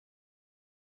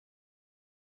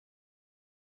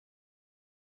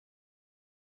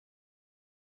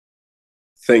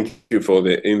thank you for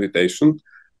the invitation,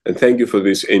 and thank you for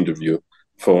this interview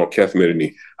for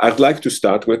Kathimerini. I'd like to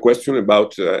start with a question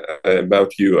about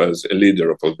you as a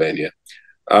leader of Albania.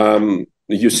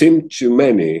 You seem to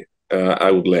many,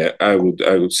 I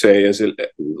would say, as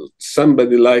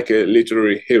somebody like a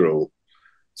literary hero,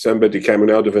 somebody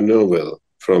coming out of a novel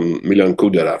from Milan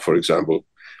Kundera, for example.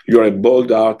 You're a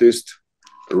bold artist,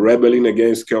 rebelling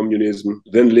against communism,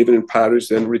 then living in Paris,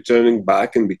 then returning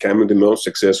back and becoming the most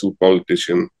successful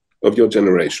politician of your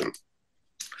generation.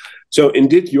 So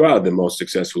indeed, you are the most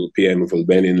successful PM of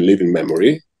Albania in living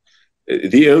memory,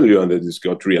 the only one that has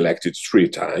got re-elected 3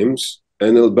 times,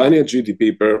 and Albania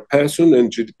GDP per person and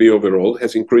GDP overall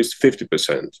has increased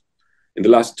 50% in the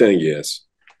last 10 years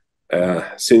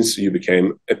since you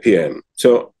became a PM.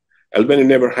 So Albania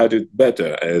never had it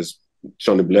better, as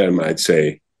Tony Blair might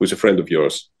say, who's a friend of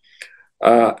yours.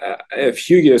 A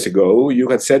few years ago, you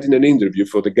had said in an interview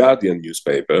for The Guardian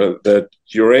newspaper that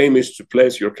your aim is to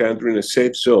place your country in a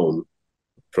safe zone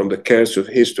from the curse of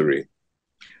history.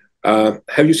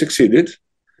 Have you succeeded?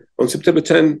 On September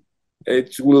 10,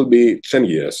 it will be 10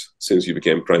 years since you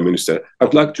became Prime Minister.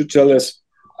 I'd like to tell us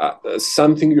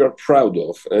something you are proud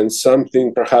of and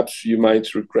something perhaps you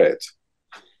might regret.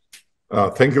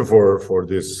 Thank you for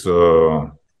this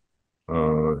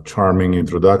charming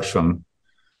introduction.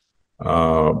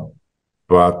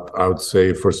 But I would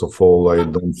say, first of all, I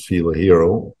don't feel a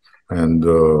hero. And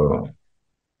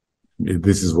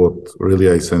this is what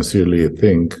really I sincerely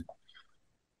think.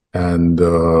 And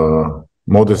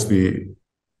modesty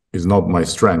is not my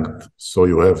strength. So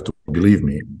you have to believe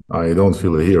me. I don't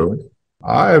feel a hero.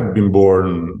 I have been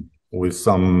born with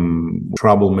some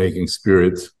troublemaking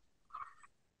spirit.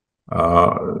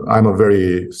 I'm a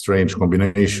very strange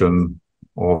combination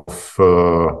of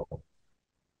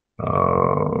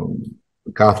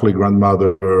Catholic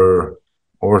grandmother,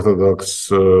 Orthodox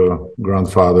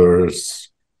grandfathers,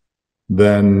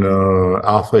 then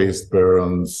atheist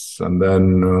parents, and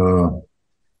then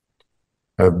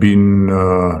have been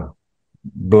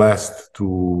blessed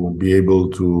to be able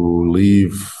to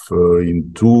live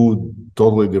in 2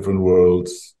 totally different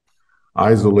worlds,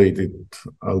 isolated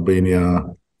Albania,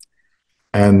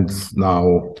 and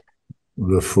now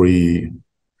the free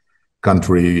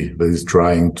country that is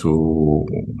trying to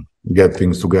get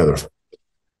things together.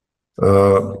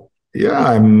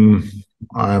 Yeah,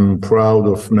 I'm proud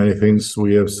of many things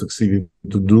we have succeeded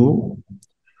to do,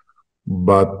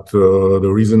 but the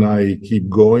reason I keep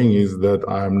going is that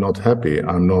I'm not happy.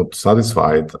 I'm not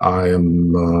satisfied. I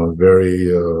am a very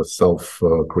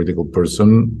self-critical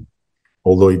person,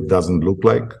 although it doesn't look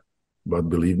like, but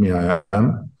believe me, I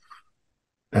am.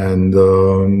 And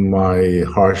my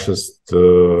harshest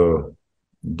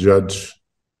judge,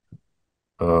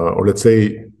 or let's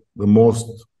say the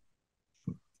most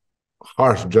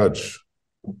harsh judge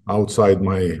outside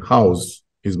my house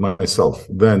is myself.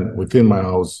 Then within my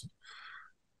house,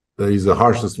 there is the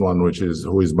harshest one,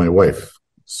 who is my wife.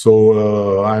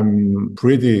 So I'm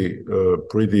pretty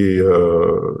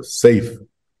safe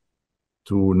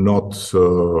to not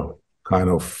kind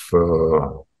of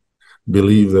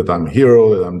believe that I'm a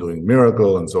hero, that I'm doing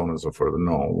miracle, and so on and so forth.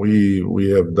 No, we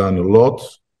have done a lot.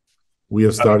 We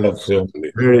have started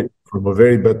from a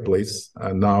very bad place,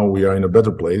 and now we are in a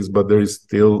better place, but there is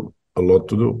still a lot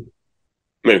to do.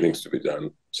 Many things to be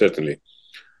done, certainly.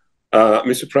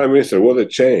 Mr. Prime Minister, what a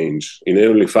change in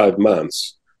only 5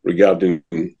 months regarding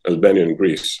Albania and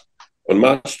Greece. On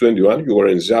March 21, you were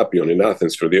in Zapion in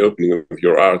Athens for the opening of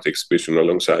your art exhibition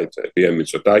alongside PM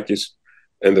Mitsotakis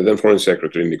and the then Foreign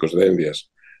Secretary Nikos Dendias.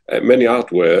 Many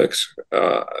artworks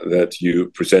that you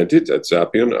presented at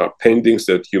Zapion are paintings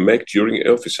that you make during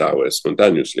office hours,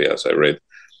 spontaneously, as I read.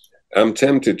 I'm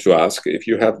tempted to ask if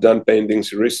you have done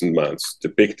paintings in recent months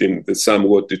depicting the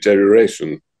somewhat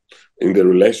deterioration in the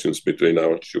relations between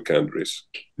our 2 countries.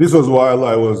 This was while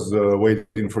I was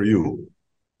waiting for you,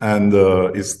 and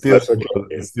it's still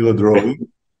a drawing,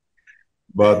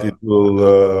 but it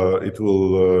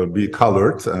will be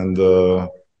colored, and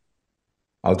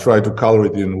I'll try to color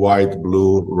it in white,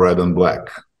 blue, red, and black.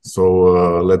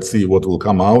 So let's see what will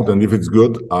come out, and if it's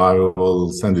good, I will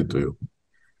send it to you.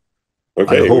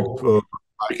 Okay. I hope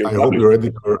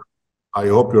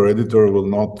your editor will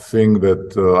not think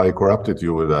that I corrupted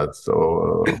you with that.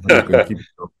 So you can keep it.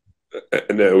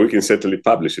 No, we can certainly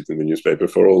publish it in the newspaper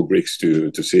for all Greeks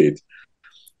to see it.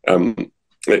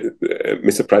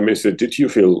 Mr. Prime Minister, did you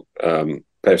feel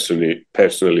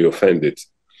personally offended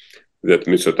that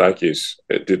Mitsotakis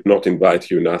did not invite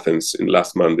you in Athens in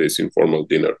last Monday's informal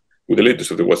dinner with the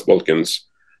leaders of the West Balkans?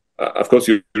 Of course,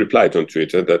 you replied on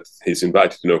Twitter that he's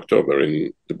invited in October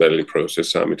in the Berlin Process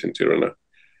Summit in Tirana.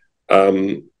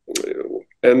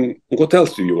 And what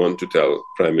else do you want to tell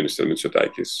Prime Minister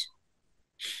Mitsotakis?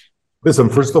 Listen,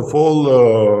 first of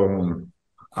all,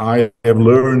 I have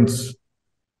learned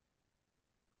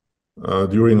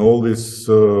during all this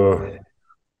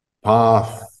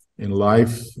path in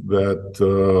life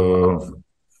that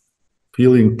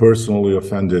feeling personally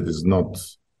offended is not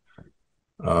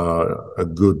a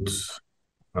good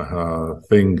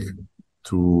thing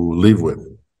to live with.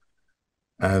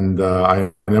 And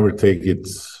I never take it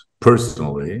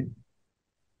personally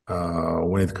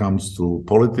when it comes to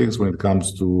politics, when it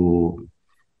comes to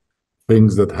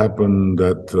things that happen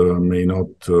that may not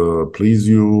please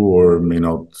you or may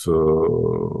not,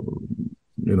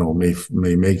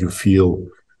 may make you feel,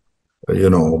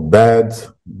 bad.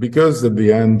 Because at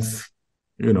the end,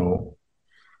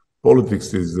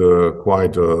 politics is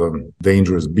quite a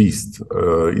dangerous beast.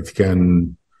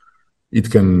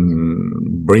 It can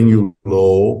bring you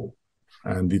low,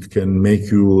 and it can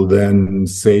make you then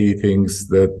say things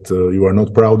that you are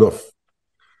not proud of.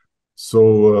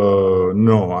 So,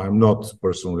 no, I'm not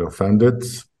personally offended.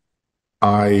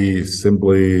 I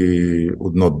simply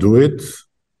would not do it,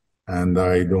 and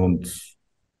I don't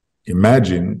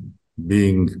imagine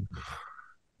being,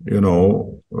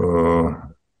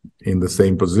 in the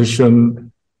same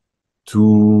position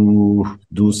to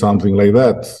do something like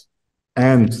that.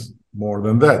 And more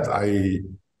than that,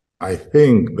 I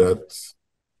think that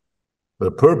the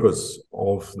purpose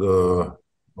of the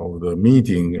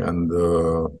meeting and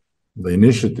the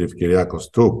initiative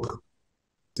Kyriakos took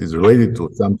is related to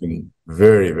something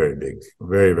very, very big,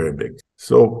 very, very big.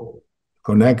 So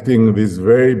connecting this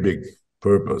very big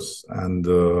purpose and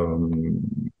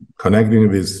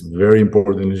connecting this very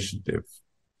important initiative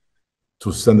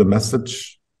to send a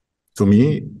message to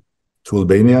me, to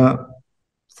Albania,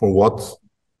 for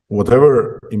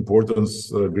whatever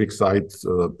importance Greek side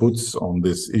puts on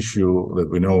this issue that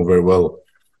we know very well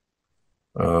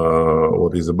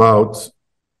what is about.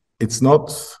 It's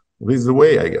not this the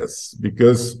way, I guess,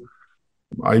 because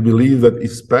I believe that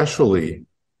especially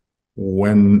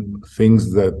when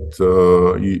things that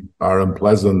are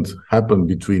unpleasant happen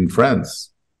between friends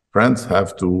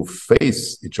have to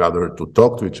face each other, to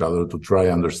talk to each other, to try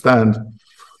understand,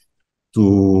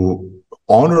 to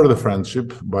honor the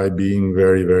friendship by being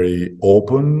very, very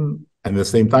open, and at the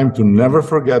same time to never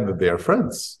forget that they are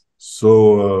friends.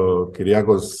 So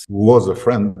Kyriakos was a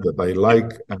friend that I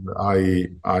like and I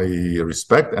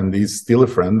respect, and he's still a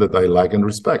friend that I like and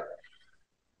respect.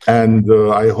 And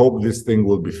I hope this thing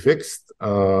will be fixed.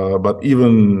 But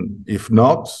even if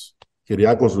not,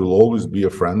 Kyriakos will always be a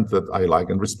friend that I like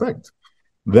and respect.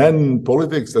 Then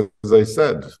politics, as I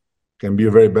said, can be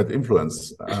a very bad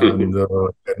influence and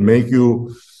can make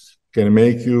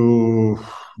you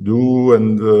do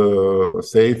and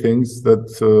say things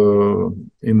that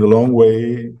in the long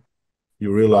way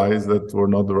you realize that were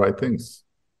not the right things.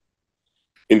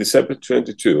 In December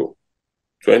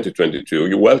 2022,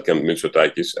 you welcomed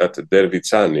Mitsotakis at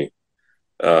Dervitsani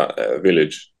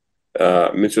village.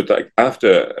 Mitsotakis,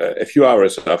 a few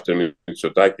hours after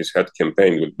Mitsotakis had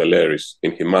campaigned with Beleris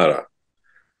in Himara,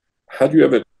 had you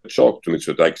ever talked to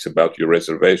Mitsotakis about your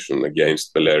reservation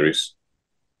against Beleris?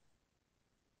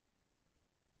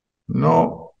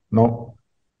 No.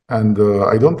 And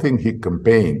I don't think he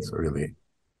campaigned, really.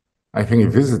 I think he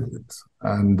visited.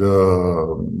 And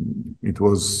it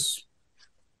was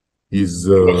his...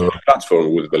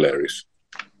 platform with Beleris.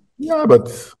 Yeah, but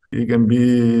he can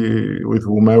be with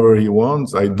whomever he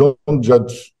wants. I don't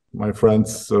judge my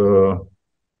friends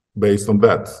based on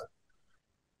that.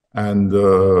 And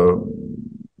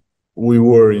we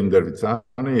were in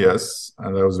Dervitsani, yes,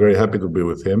 and I was very happy to be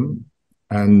with him.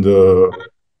 And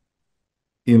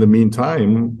in the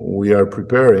meantime, we are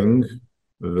preparing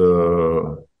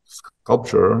the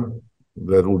sculpture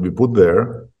that will be put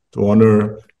there to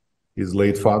honor his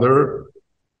late father,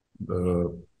 the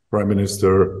Prime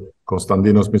Minister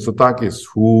Konstantinos Mitsotakis,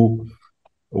 who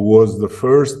was the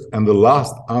first and the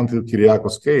last, until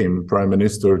Kyriakos came, Prime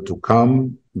Minister to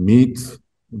come meet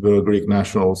the Greek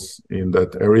nationals in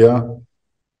that area.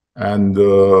 And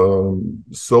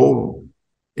so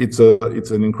it's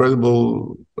an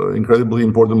incredibly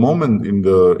important moment in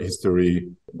the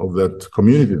history of that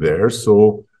community there.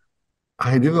 So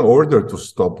I didn't order to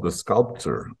stop the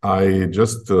sculpture. I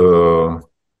just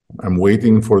I'm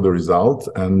waiting for the result,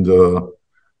 and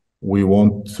we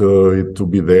want it to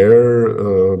be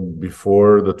there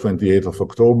before the 28th of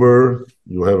October.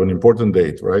 You have an important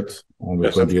date, right? On the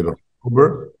 28th of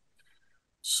October.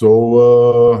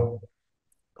 So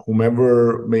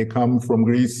whomever may come from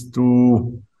Greece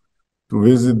to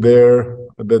visit there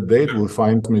at that date will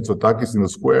find Mitsotakis in the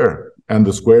square. and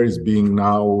the square is being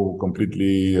now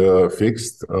completely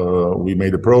fixed. We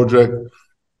made a project,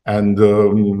 and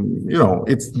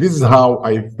this is how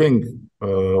I think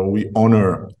we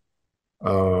honor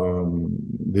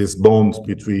this bond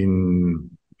between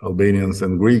Albanians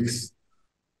and Greeks.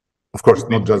 Of course,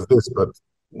 not just this, but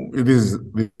it is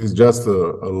just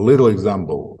a little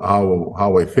example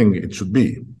how I think it should be.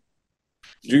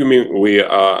 Do you mean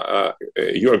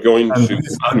you are going to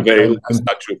unveil the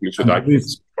statue of Mitsotakis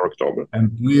for October?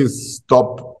 And please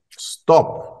stop,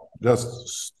 just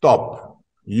stop.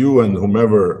 You and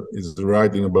whomever is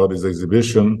writing about this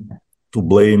exhibition to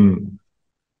blame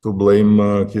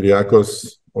Kyriakos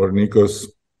or Nikos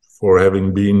for having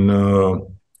been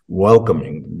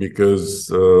welcoming, because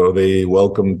they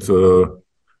welcomed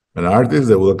an artist,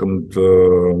 they welcomed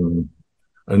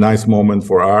a nice moment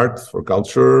for art, for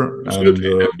culture.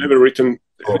 Absolutely. And, I've never written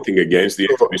anything against the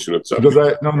exhibition itself. Because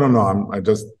I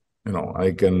just,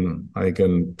 I can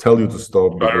tell you to stop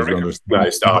because you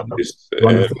understand.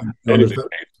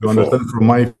 You understand from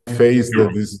my face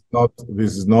that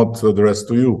this is not addressed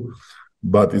to you,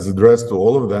 but it's addressed to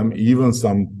all of them, even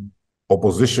some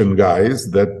opposition guys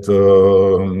that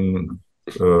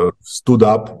stood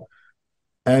up.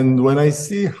 And when I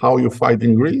see how you fight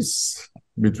in Greece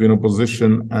between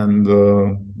opposition and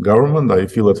government, I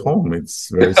feel at home. It's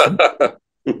very simple.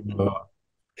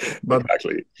 But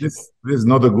exactly. This is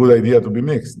not a good idea to be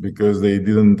mixed, because they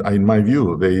didn't, in my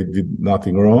view, they did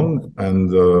nothing wrong.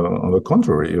 And on the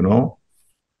contrary,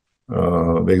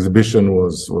 the exhibition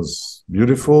was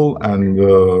beautiful, and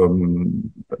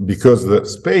because the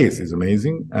space is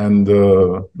amazing. And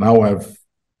now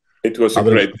it was a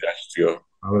great gesture.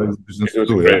 It was a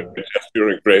great gesture,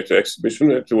 a great exhibition.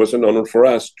 It was an honor for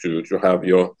us to have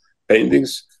your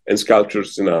paintings and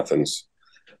sculptures in Athens.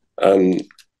 And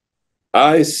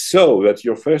I saw that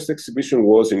your first exhibition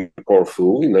was in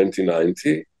Corfu in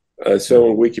 1990. So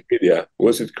on Wikipedia,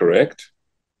 was it correct?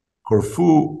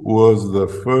 Corfu was the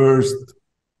first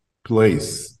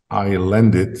place I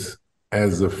landed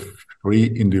as a free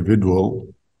individual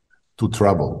to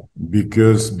travel,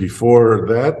 because before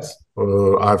that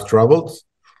I've traveled,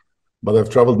 but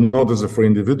I've traveled not as a free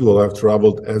individual. I've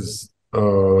traveled as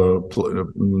a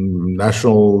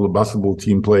national basketball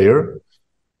team player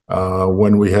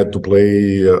when we had to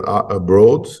play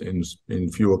abroad in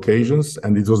few occasions,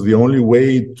 and it was the only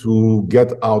way to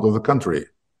get out of the country.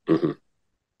 Mm-hmm.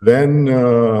 Then,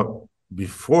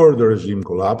 before the regime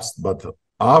collapsed, but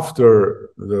after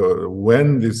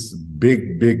when this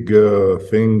big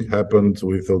thing happened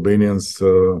with Albanians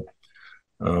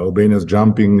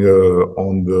jumping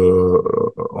on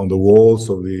the walls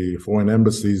of the foreign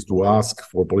embassies to ask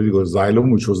for political asylum,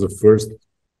 which was the first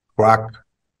crack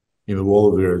in the wall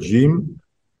of the regime,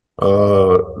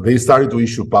 they started to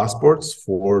issue passports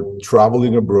for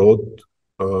traveling abroad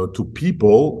to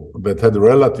people that had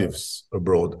relatives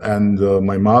abroad. And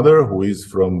my mother, who is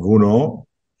from Vuno,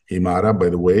 Himara, by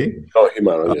the way. Oh,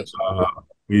 Himara, yes.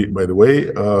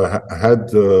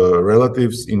 Had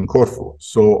relatives in Corfu.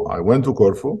 So I went to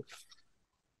Corfu,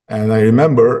 and I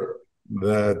remember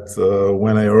that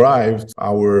when I arrived,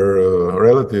 our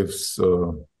relatives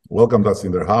welcomed us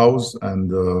in their house,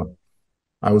 and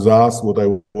I was asked what I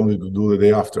wanted to do the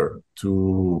day after,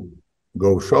 to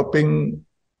go shopping,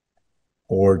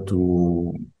 or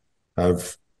to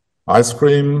have ice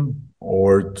cream,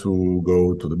 or to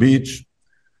go to the beach.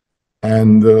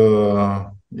 And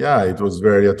it was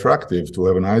very attractive to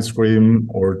have an ice cream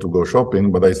or to go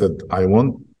shopping. But I said, I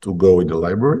want to go in the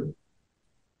library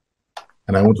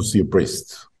and I want to see a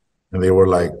priest. And they were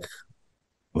like,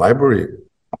 library?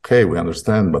 Okay, we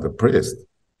understand, but a priest?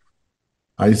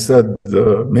 I said,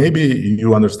 maybe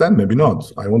you understand, maybe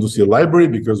not. I want to see a library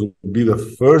because it will be the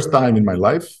first time in my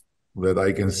life that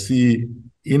I can see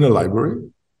in a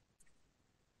library,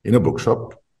 in a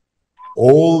bookshop,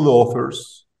 all the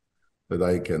authors that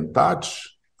I can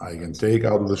touch, I can take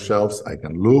out of the shelves, I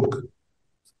can look,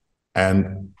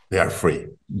 and they are free.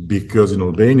 Because in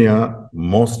Albania,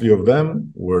 mostly of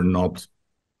them were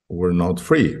not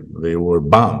free. They were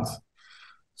banned.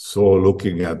 So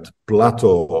looking at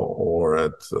Plato or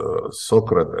at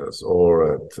Socrates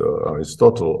or at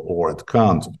Aristotle or at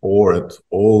Kant or at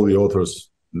all the authors,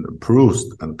 Proust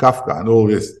and Kafka and all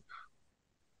this,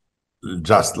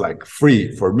 just like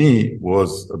free for me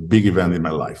was a big event in my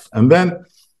life. And then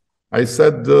I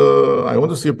said, I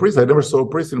want to see a priest. I never saw a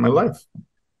priest in my life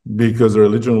because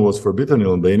religion was forbidden in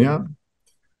Albania.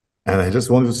 And I just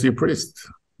wanted to see a priest,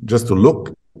 just to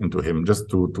look into him, just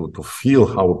to feel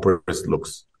how a priest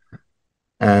looks.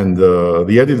 And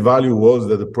the added value was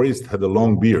that the priest had a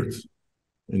long beard,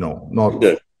 not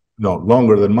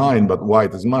longer than mine, but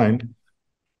white as mine.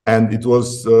 And it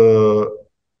was,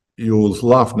 you'll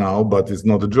laugh now, but it's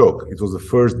not a joke. It was the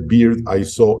first beard I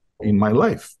saw in my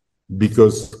life,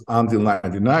 because until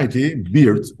 1990,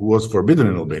 beard was forbidden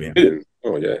in Albania.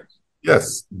 Oh, yeah.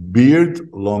 Yes, beard,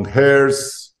 long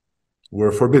hairs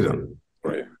were forbidden.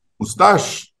 Right.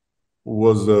 Mustache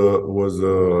was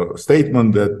a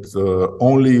statement that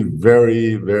only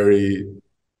very, very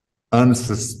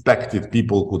unsuspected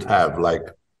people could have, like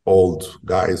old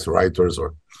guys, writers,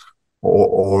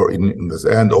 or in this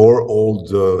end, or old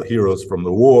heroes from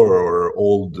the war, or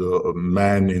old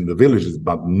men in the villages,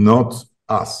 but not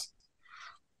us,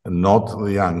 and not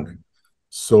the young.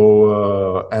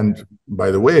 So, and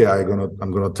by the way,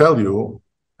 I'm gonna tell you,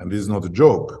 and this is not a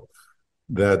joke,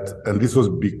 that, and this was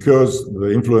because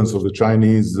the influence of the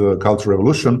Chinese Cultural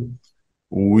Revolution,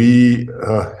 we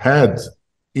had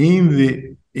in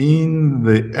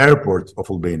the airport of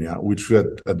Albania, which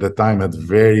at that time had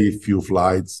very few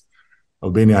flights.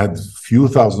 Albania had few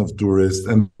thousand of tourists,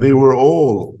 and they were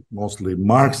all mostly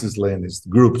Marxist-Leninist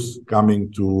groups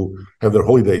coming to have their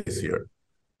holidays here.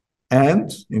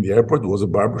 And in the airport was a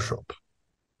barbershop.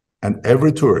 And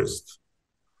every tourist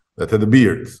that had a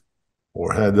beard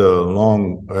or had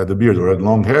a beard or had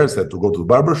long hairs had to go to the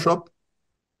barbershop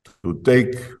to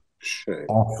take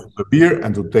off the beard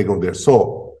and to take off their.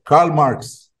 So Karl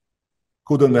Marx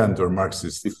couldn't enter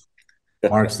Marxist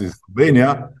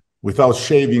Albania without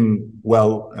shaving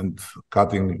well and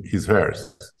cutting his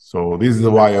hairs. So this is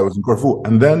why I was in Corfu.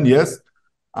 And then, yes,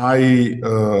 I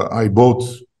bought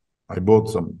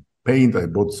some paint, I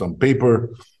bought some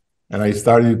paper, and I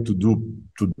started to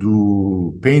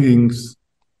do paintings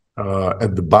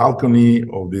at the balcony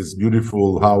of this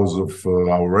beautiful house of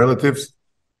our relatives.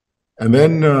 And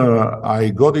then I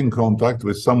got in contact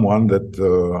with someone that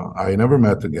I never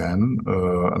met again,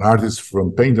 an artist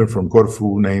painter from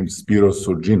Corfu named Spiros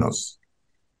Surginos.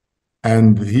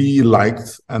 And he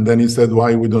liked, and then he said,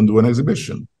 why we don't do an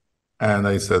exhibition? And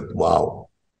I said, wow,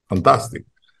 fantastic.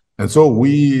 And so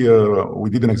we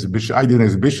did an exhibition. I did an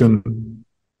exhibition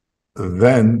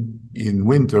then in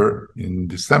winter, in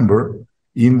December,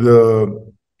 in the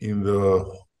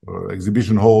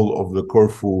exhibition hall of the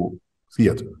Corfu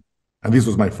Theater. And this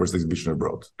was my first exhibition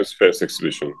abroad. First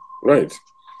exhibition, right.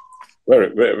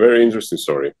 Very, very, very interesting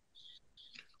story.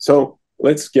 So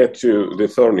let's get to the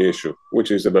thorny issue, which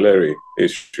is the Baleri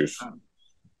issues.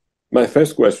 My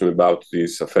first question about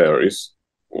this affair is,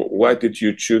 why did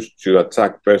you choose to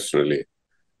attack personally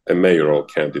a mayoral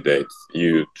candidate?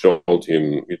 You told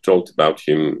about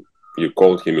him, you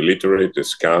called him illiterate, a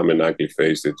scum, an ugly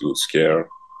face that would scare.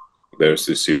 There's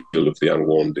the seal of the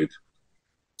unwanted.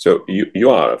 So you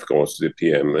are, of course, the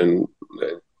PM, and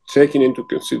taking into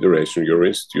consideration your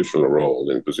institutional role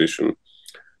and position,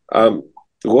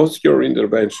 was your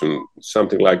intervention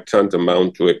something like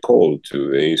tantamount to a call to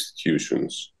the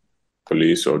institutions,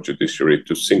 police or judiciary,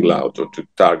 to single out or to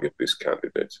target this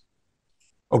candidate?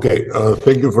 Okay,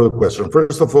 thank you for the question.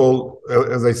 First of all,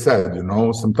 as I said,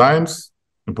 sometimes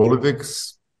in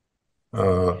politics,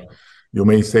 you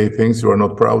may say things you are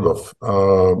not proud of.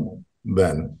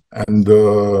 Then, and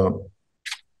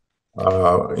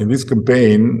in this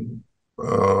campaign,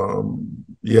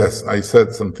 yes, I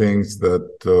said some things that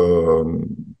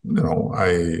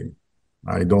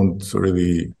I don't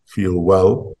really feel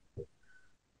well,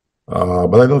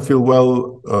 but I don't feel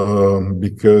well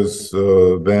because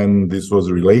then this was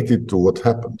related to what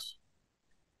happened,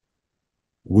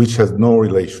 which has no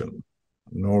relation.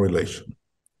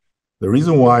 The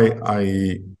reason why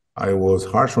I was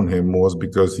harsh on him was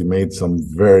because he made some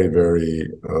very,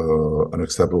 very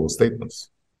unacceptable statements.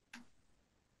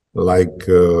 Like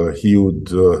he would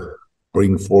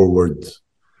bring forward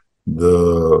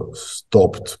the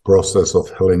stopped process of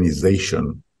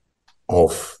Hellenization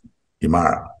of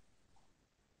Imara.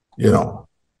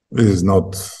 This is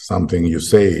not something you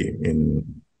say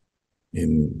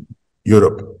in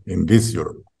Europe, in this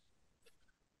Europe.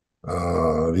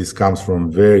 This comes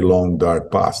from very long, dark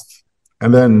past.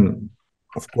 And then,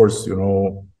 of course,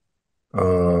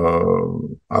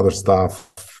 other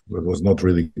stuff that was not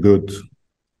really good.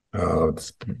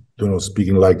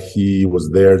 Speaking like he was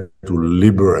there to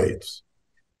liberate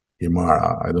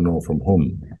Imara. I don't know from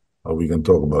whom. We can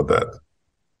talk about that.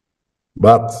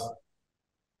 But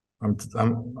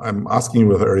I'm asking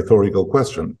you a rhetorical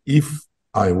question. If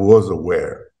I was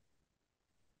aware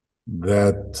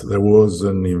that there was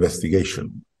an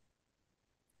investigation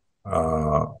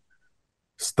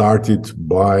started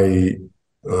by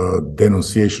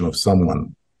denunciation of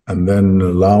someone and then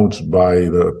launched by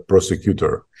the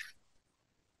prosecutor,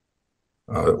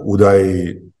 would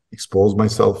I expose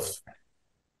myself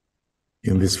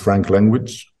in this frank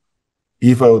language?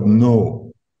 If I would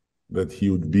know that he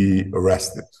would be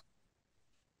arrested.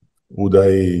 Would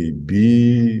I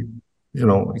be,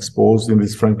 exposed in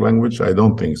this frank language? I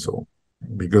don't think so,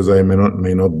 because I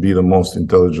may not be the most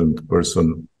intelligent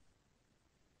person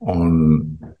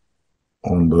on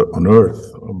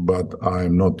earth, but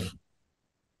I'm not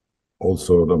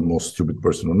also the most stupid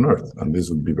person on earth, and this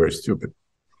would be very stupid.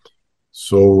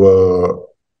 So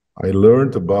I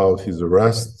learned about his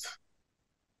arrest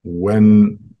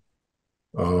when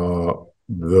the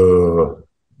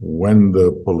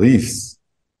police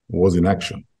was in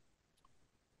action.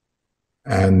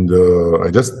 And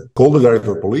I just called the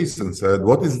director of police and said,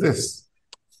 "What is this?"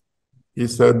 He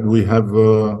said, "We have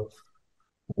the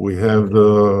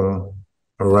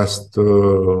arrest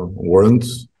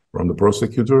warrants from the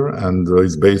prosecutor, and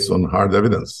it's based on hard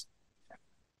evidence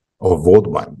of vote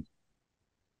buying."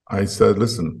 I said,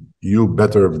 "Listen, you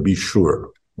better be sure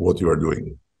what you are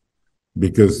doing,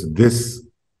 because this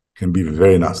can be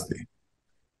very nasty.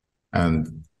 And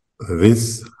this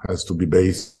has to be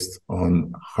based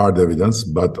on hard evidence,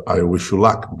 but I wish you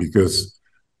luck, because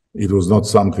it was not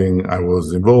something I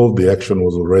was involved. The action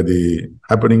was already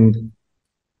happening."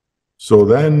 So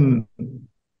then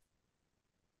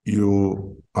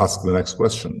you ask the next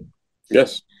question.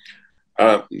 Yes.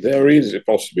 There is a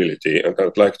possibility, and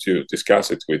I'd like to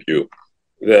discuss it with you,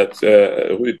 that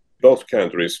with both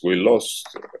countries we lost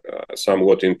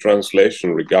somewhat in translation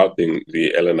regarding the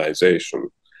Hellenization.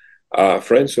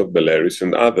 Friends of Belarus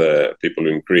and other people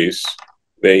in Greece,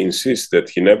 they insist that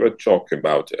he never talked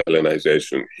about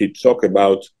Hellenization. He talked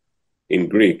about, in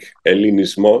Greek,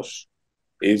 Hellenismos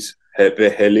is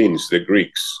the Hellenes, the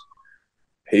Greeks.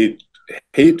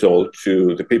 He told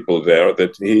to the people there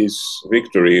that his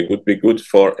victory would be good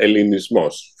for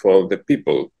Hellenismos, for the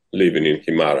people living in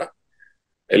Himara.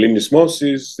 Hellenismos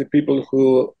is the people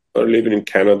who are living in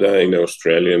Canada, in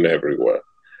Australia, and everywhere.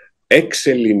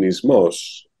 Ex-Hellenismos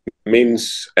means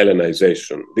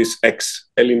Hellenization. This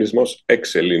ex-Hellenismos,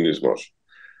 ex-Hellenismos.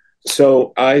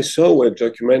 So I saw a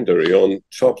documentary on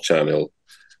Top Channel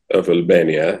of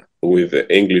Albania with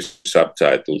English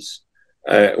subtitles,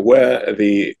 where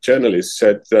the journalist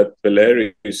said that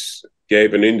Belarus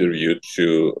gave an interview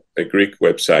to a Greek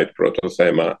website,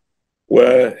 Protothema,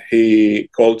 where he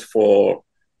called for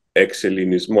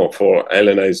ex-Hellenismo, for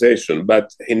Hellenization,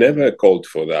 but he never called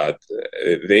for that.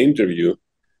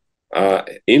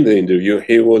 In the interview,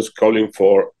 he was calling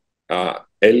for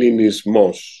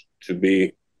Hellenismos to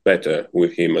be better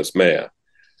with him as mayor.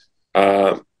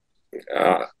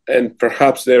 And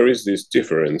perhaps there is this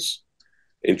difference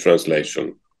in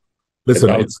translation.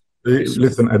 Listen,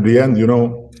 listen, at the end,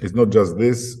 it's not just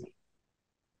this.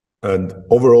 And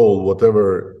overall,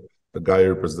 whatever the guy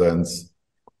represents,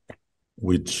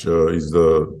 which is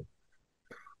the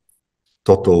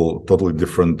totally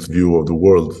different view of the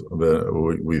world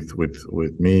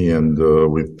with me and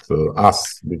with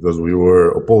us, because we were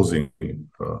opposing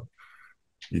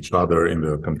each other in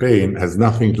the campaign, has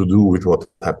nothing to do with what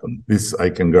happened. This I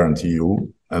can guarantee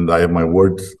you, and I have my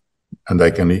word, and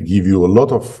I can give you a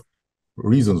lot of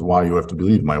reasons why you have to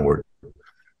believe my word.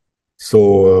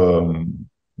 So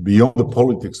beyond the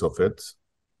politics of it,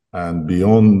 and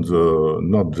beyond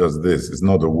not just this, it's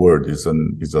not a word, it's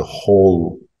a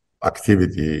whole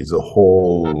activity, it's a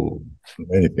whole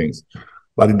many things.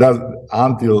 But it does,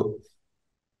 until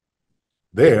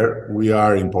there, we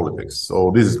are in politics.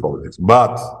 So this is politics.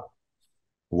 But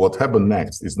what happened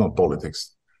next is not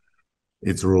politics.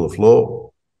 It's rule of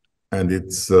law, and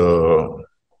it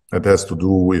has to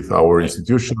do with our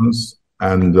institutions,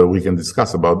 and we can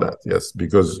discuss about that, yes,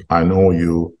 because I know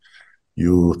you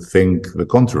think the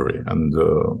contrary, and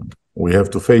we have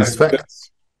to face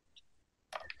facts.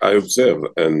 I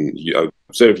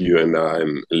observe you, and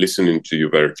I'm listening to you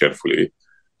very carefully.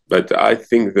 But I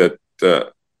think that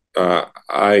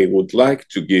I would like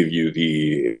to give you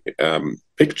the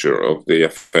picture of the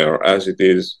affair as it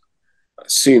is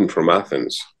seen from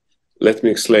Athens. Let me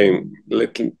explain.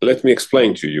 Let me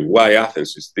explain to you why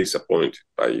Athens is disappointed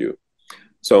by you.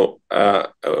 So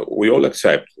we all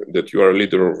accept that you are a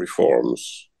leader of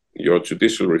reforms. Your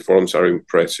judicial reforms are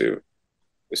impressive,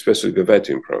 especially the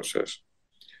vetting process.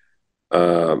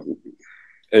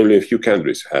 Only a few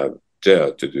countries have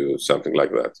dared to do something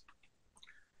like that.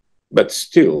 But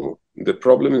still, the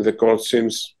problem in the court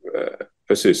seems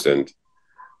persistent.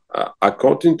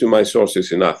 According to my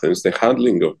sources in Athens, the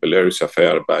handling of Belarus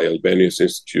affair by Albania's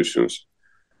institutions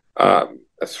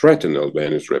threaten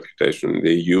Albania's reputation in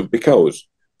the EU because,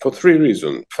 for three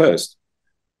reasons. First,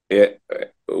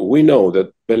 we know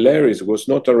that Belarus was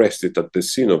not arrested at the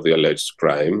scene of the alleged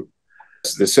crime.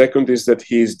 The second is that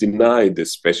he is denied a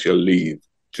special leave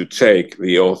to take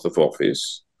the oath of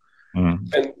office.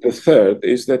 And the third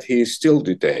is that he is still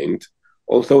detained,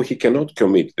 although he cannot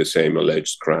commit the same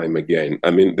alleged crime again.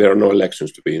 I mean, there are no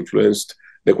elections to be influenced.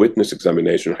 The witness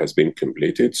examination has been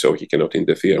completed, so he cannot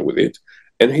interfere with it.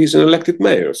 And he's an elected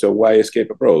mayor, so why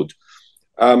escape abroad?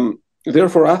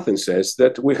 Therefore, Athens says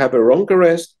that we have a wrong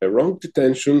arrest, a wrong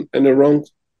detention, and a wrong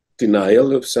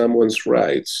denial of someone's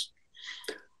rights.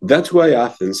 That's why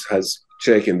Athens has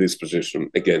taken this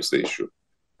position against the issue.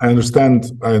 I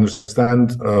understand,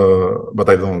 but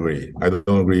I don't agree. I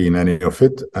don't agree in any of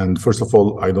it. And first of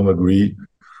all, I don't agree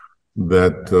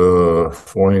that a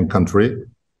foreign country,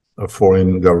 a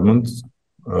foreign government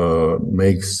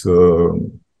makes thorough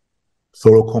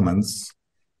comments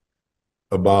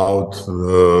about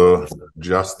the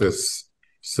justice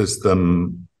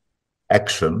system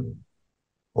action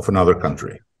of another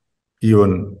country,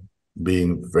 even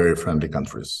being very friendly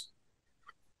countries.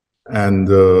 And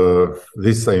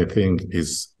this, I think,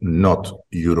 is not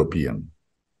European,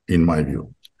 in my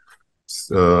view.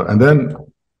 And then,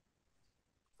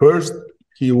 first,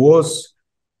 he was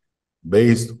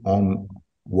based on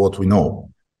what we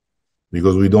know,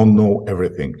 because we don't know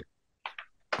everything.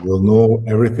 We'll know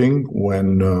everything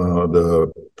when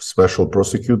the special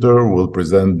prosecutor will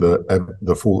present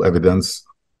the full evidence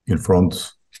in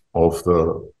front of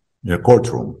the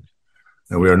courtroom.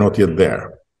 And we are not yet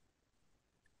there.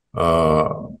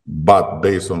 But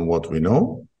based on what we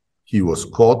know, he was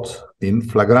caught in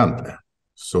flagrante.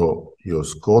 So he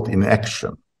was caught in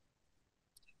action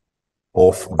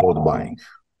of vote buying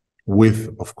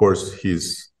with, of course,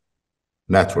 his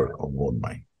network of vote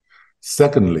buying.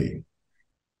 Secondly,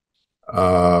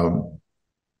 the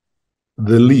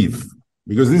leave,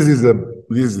 because this is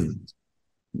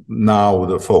now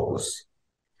the focus.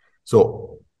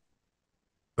 So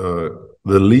the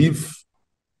leave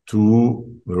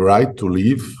to the right to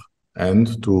leave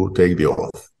and to take the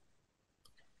oath.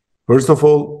 First of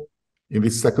all, in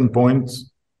this second point,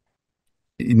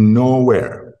 in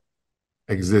nowhere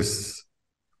exists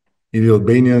in the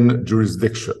Albanian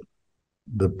jurisdiction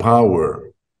the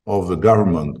power of the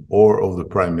government or of the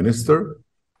prime minister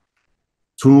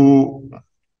to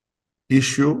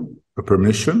issue a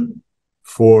permission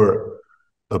for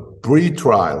a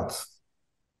pre-trialed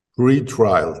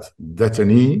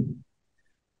detainee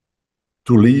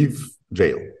to leave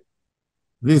jail.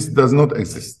 This does not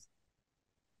exist.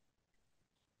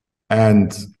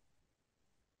 And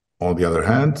on the other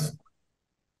hand,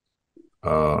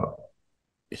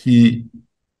 his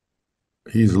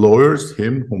lawyers,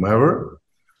 whomever,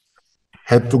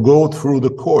 had to go through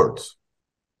the court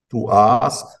to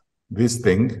ask this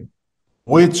thing,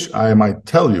 which I might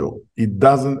tell you, it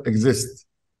doesn't exist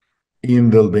in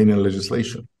the Albanian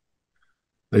legislation.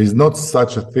 There is not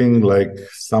such a thing like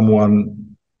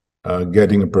someone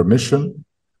getting a permission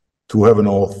to have an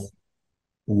oath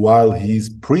while he's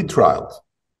pre-trialed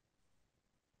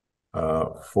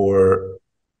for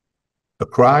a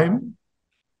crime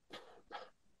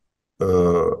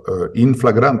in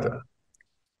flagrante.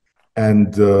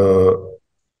 And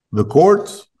the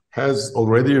court has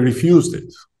already refused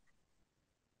it.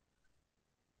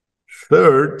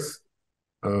 Third,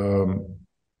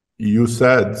 you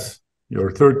said,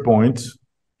 your third point,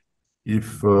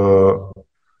 if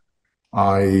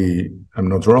I am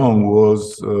not wrong,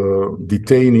 was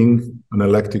detaining an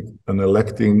elected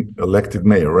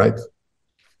mayor, right?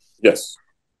 Yes.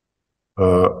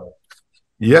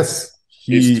 Yes.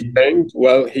 He's detained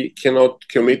while he cannot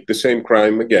commit the same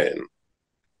crime again.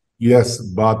 Yes,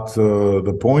 but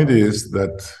the point is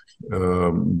that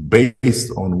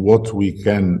based on what we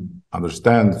can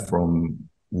understand from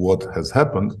what has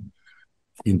happened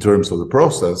in terms of the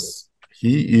process,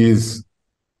 he is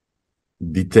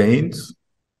detained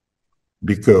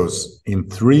because in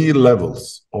 3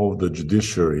 levels of the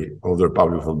judiciary of the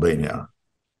Republic of Albania,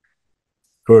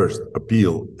 first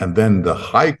appeal and then the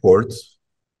High Court,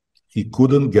 he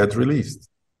couldn't get released.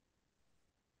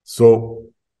 So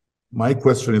my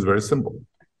question is very simple.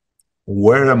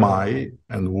 Where am I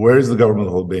and where is the government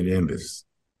of Albania in this?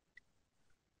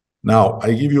 Now,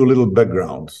 I give you a little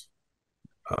background.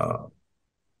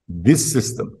 This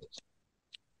system,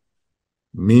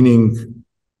 meaning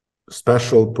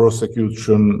special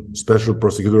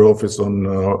prosecutor office on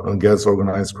against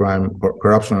organized crime,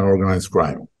 corruption and organized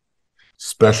crime,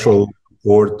 special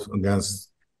court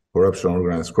against corruption and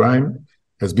organized crime,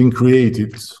 has been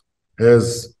created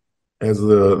as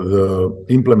the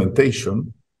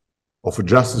implementation of a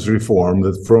justice reform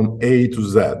that from A to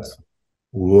Z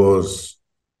was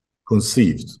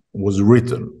conceived, was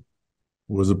written,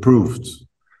 was approved,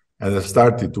 and has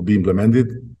started to be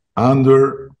implemented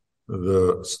under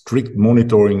the strict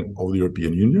monitoring of the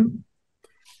European Union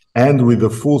and with the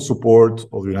full support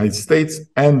of the United States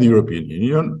and the European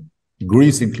Union,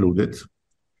 Greece included.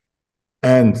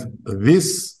 And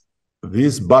these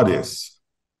bodies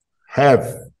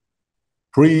have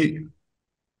pre-trial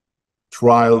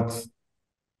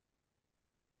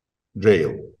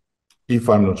jail, if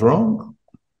I'm not wrong,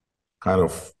 kind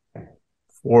of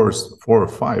four or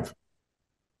five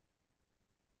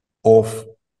of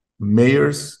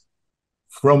mayors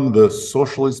from the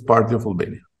Socialist Party of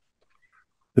Albania.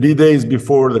 3 days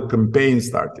before the campaign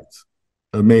started,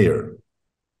 a mayor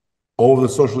of the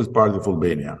Socialist Party of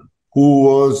Albania, who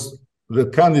was the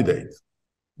candidate,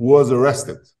 was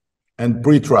arrested and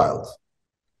pre-trialed.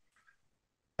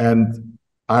 And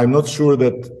I'm not sure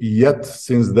that yet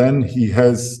since then he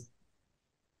has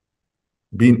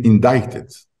been indicted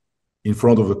in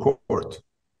front of the court.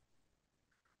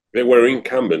 They were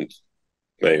incumbent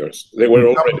mayors. They were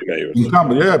already mayors.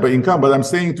 Incumbent, yeah, but incumbent. But I'm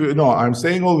saying I'm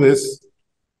saying all this.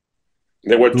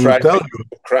 They were tried for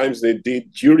crimes they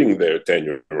did during their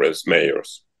tenure as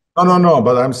mayors. No.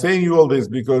 But I'm saying you all this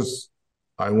because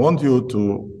I want you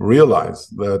to realize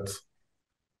that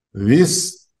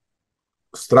these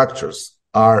structures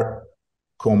are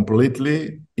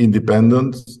completely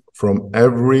independent from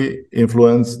every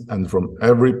influence and from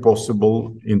every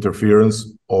possible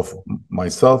interference of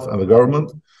myself and the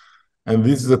government. And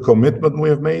this is a commitment we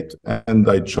have made. And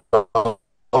I trust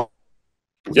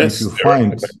if you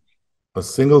find a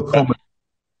single comment,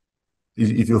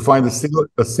 if you find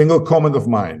a single comment of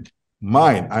mine,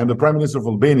 I'm the Prime Minister of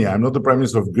Albania. I'm not the Prime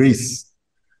Minister of Greece.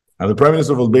 I'm the Prime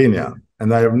Minister of Albania,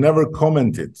 and I have never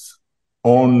commented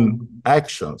on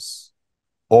actions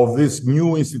of these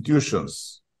new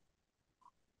institutions.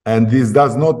 And this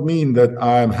does not mean that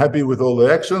I'm happy with all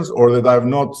the actions or that I have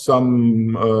not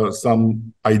some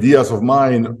ideas of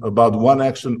mine about one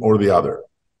action or the other.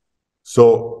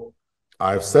 So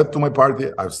I've said to my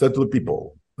party, I've said to the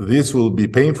people, this will be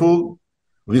painful.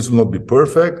 This will not be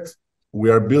perfect. We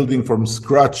are building from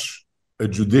scratch a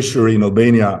judiciary in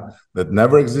Albania that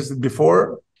never existed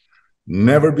before,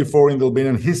 never before in the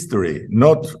Albanian history,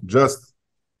 not just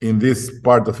in this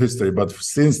part of history, but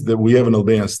since we have an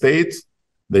Albanian state,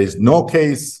 there is no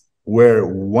case where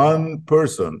one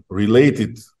person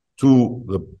related to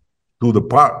the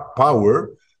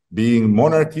power, being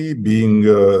monarchy, being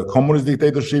communist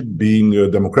dictatorship, being a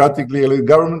democratically elected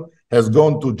government, has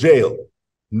gone to jail.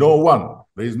 No one.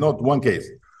 There is not one case.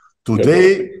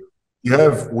 Today, we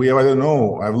have, I don't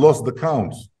know, I've lost the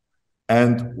count,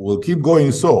 and we'll keep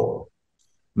going so.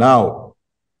 Now,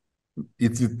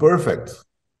 is it perfect?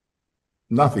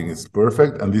 Nothing is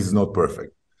perfect, and this is not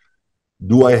perfect.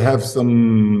 Do I have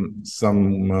some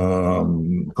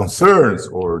concerns,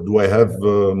 or do I have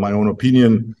my own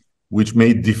opinion, which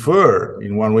may differ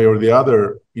in one way or the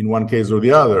other, in one case or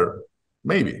the other?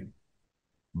 Maybe.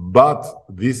 But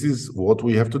this is what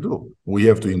we have to do. We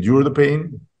have to endure the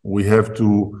pain, we have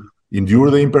to endure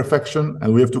the imperfection,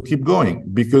 and we have to keep going,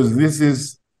 because this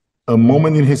is a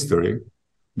moment in history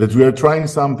that we are trying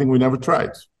something we never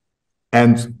tried.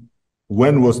 And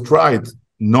when was tried,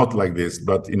 not like this,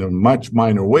 but in a much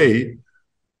minor way,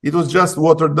 it was just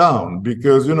watered down,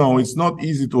 because, it's not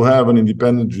easy to have an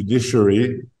independent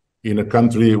judiciary in a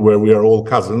country where we are all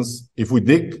cousins. If we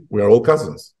dig, we are all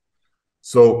cousins.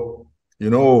 So, you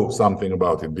know something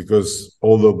about it, because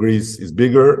although Greece is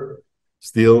bigger,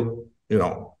 still,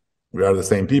 we are the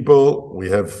same people. We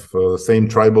have same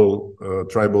tribal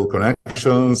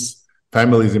connections.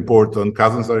 Family is important.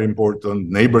 Cousins are important.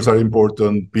 Neighbors are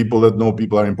important. People that know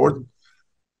people are important.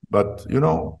 But,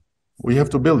 we have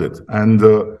to build it. And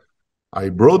I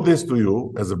brought this to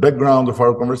you as a background of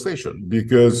our conversation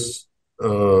because,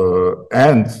 until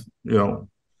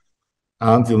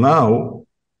now,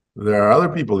 there are other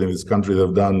people in this country that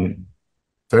have done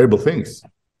terrible things.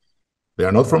 They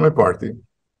are not from a party.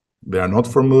 They are not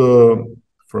from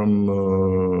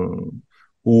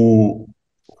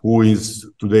who is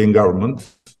today in government,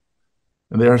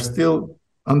 and they are still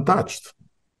untouched.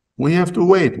 We have to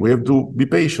wait. We have to be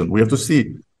patient. We have to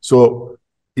see. So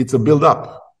it's a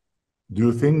build-up. Do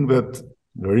you think that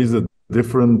there is a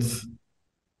different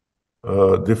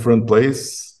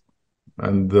place,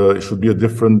 and it should be a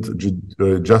different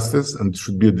justice, and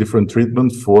should be a different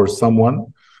treatment for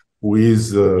someone who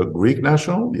is Greek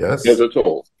national? Yes. Yes, at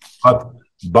all.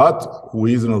 But who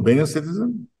is an Albanian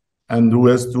citizen and who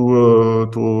has to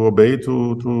obey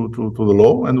to the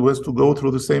law and who has to go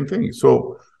through the same thing.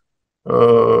 So,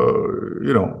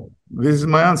 this is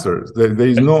my answer. There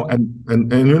is no,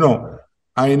 and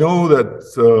I know that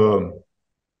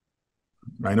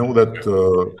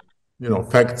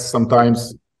facts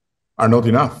sometimes are not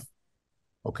enough.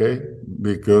 Okay,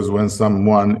 because when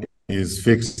someone he's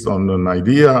fixed on an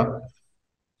idea,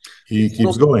 he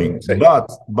keeps going.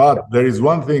 But there is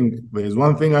one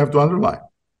thing I have to underline.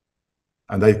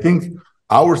 And I think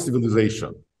our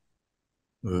civilization,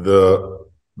 the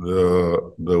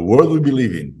world we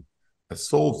believe in, has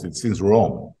solved it since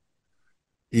Rome.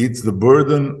 It's the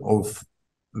burden of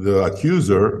the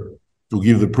accuser to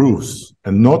give the proofs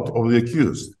and not of the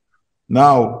accused.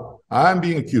 Now, I'm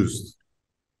being accused,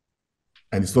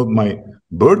 and it's not my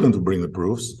burden to bring the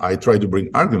proofs. I try to bring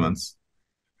arguments,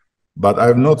 but I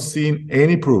have not seen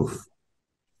any proof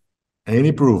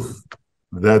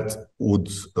that would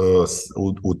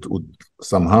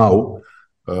somehow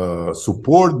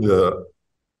support the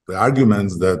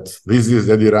arguments that this is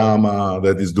Edi Rama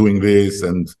that is doing this,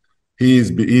 and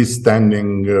he's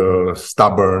standing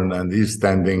stubborn, and he's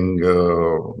standing,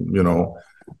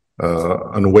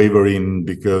 unwavering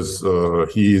because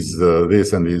he's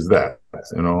this and he's that.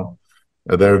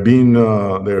 There have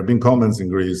been comments in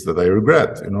Greece that I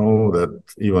regret. That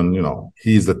even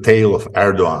he's the tail of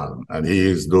Erdogan, and he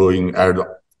is doing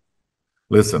Erdogan.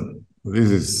 Listen, this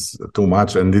is too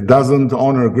much, and it doesn't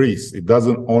honor Greece. It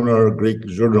doesn't honor Greek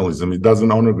journalism. It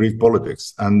doesn't honor Greek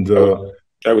politics. And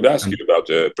I would ask you about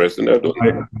President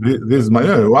Erdogan. This is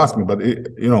you ask me, but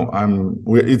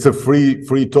it's a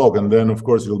free talk, and then of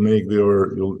course you'll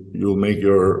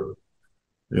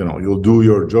do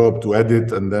your job to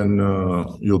edit, and then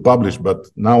you'll publish. But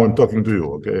now I'm talking to you,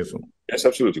 okay? So yes,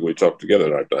 absolutely, we talk together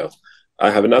right now. I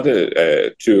have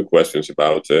another two questions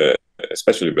about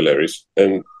especially Belarus,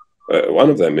 and one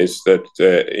of them is that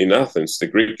in Athens, the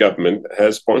Greek government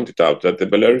has pointed out that the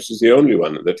Belarus is the only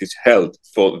one that is held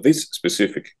for this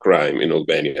specific crime in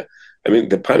Albania. I mean,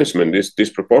 the punishment is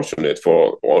disproportionate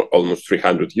for almost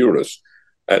 300 euros.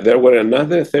 There were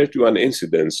another 31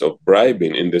 incidents of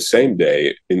bribing in the same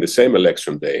day, in the same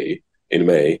election day in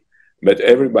May, but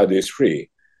everybody is free.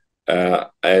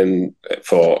 And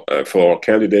for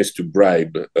candidates to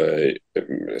bribe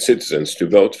citizens to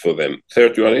vote for them,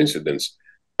 31 incidents.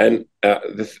 And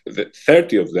the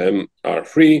 30 of them are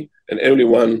free, and only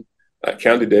one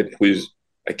candidate who is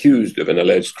accused of an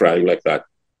alleged crime like that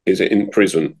is in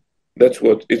prison.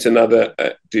 It's another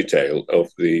detail of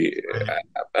the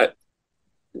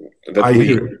that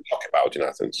we talk about in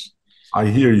Athens. I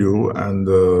hear you, and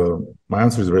my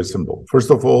answer is very simple. First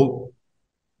of all,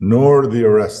 nor the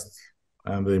arrest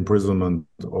and the imprisonment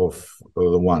of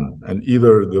the one, and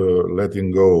either the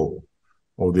letting go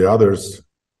of the others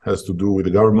has to do with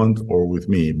the government or with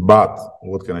me. But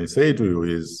what can I say to you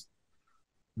is,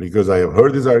 because I have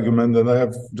heard this argument and I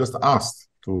have just asked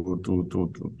to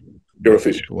your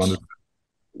officials to understand.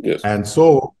 Yes. And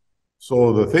so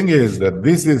the thing is that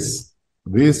this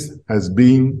has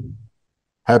been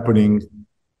happening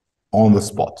on the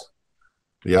spot.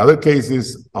 The other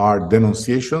cases are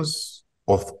denunciations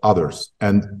of others,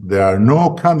 and there are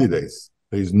no candidates.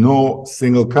 There is no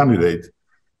single candidate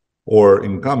or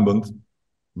incumbent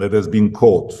that has been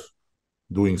caught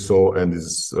doing so and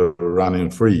is running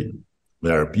free.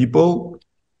 There are people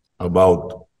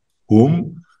about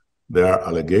whom there are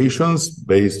allegations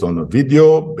based on a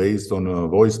video, based on a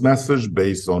voice message,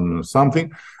 based on something,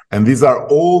 and these are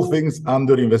all things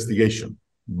under investigation.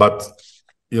 But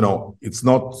it's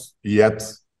not yet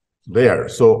there.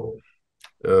 So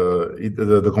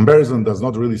the comparison does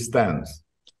not really stand.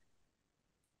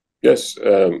 Yes,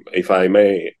 if I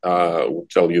may,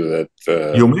 tell you that...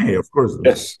 you may, of course.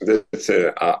 Yes,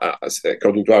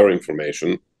 according to our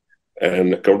information,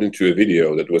 and according to a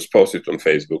video that was posted on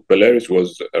Facebook, Belarus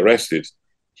was arrested.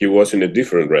 He was in a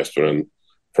different restaurant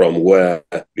from where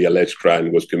the alleged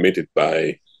crime was committed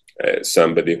by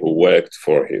somebody who worked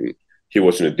for him. He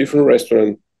was in a different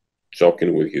restaurant,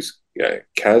 talking with his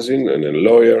cousin and a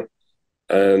lawyer,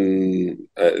 and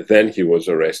then he was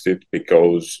arrested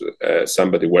because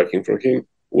somebody working for him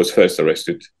was first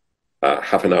arrested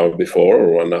half an hour before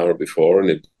or 1 hour before in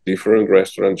a different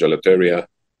restaurant, gelateria,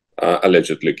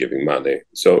 allegedly giving money.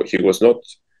 So he was not,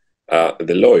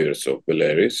 the lawyers of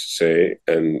Belarus say,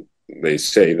 and they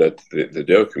say that the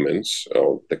documents,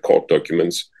 or the court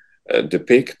documents,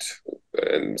 depict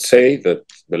and say that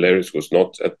Belarus was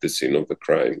not at the scene of the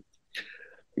crime.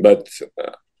 But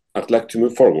I'd like to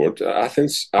move forward.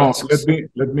 Athens.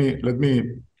 Let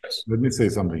me say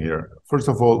something here. First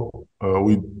of all,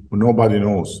 nobody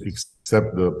knows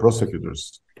except the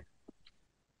prosecutors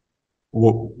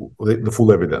the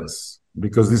full evidence,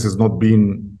 because this has not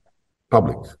been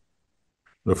public.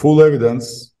 The full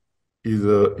evidence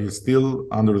is still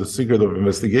under the secret of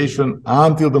investigation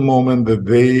until the moment that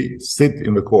they sit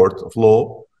in the court of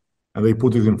law and they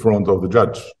put it in front of the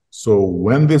judge. So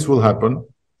when this will happen,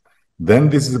 then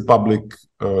this is a public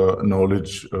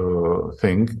knowledge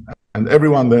thing, And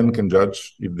everyone then can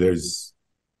judge if there's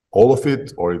all of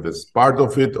it, or if there's part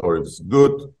of it, or if it's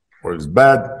good, or if it's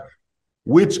bad,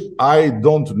 which I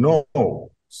don't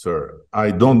know, sir.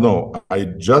 I don't know. I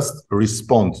just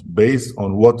respond based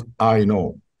on what I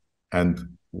know.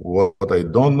 And what I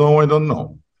don't know, I don't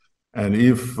know. And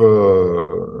if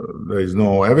there is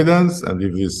no evidence, and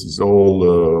if this is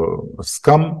all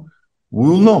scum,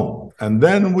 we'll know. And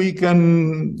then we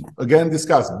can again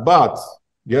discuss. But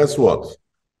guess what?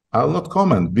 I'll not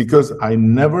comment, because I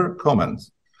never comment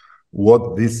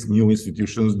what these new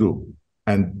institutions do.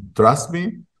 And trust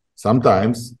me,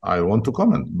 sometimes I want to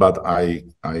comment, but I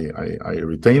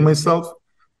retain myself.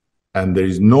 And there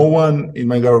is no one in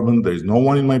my government, there is no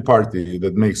one in my party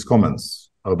that makes comments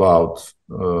about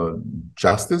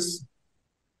justice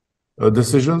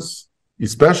decisions,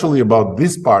 especially about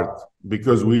this part,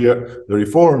 because the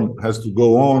reform has to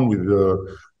go on with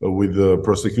the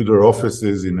prosecutor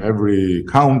offices in every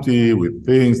county, with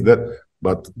things that,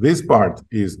 but this part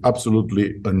is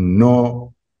absolutely a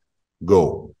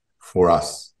no-go for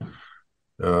us,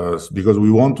 because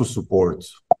we want to support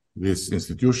these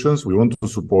institutions, we want to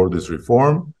support this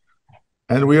reform,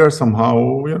 and we are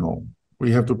somehow,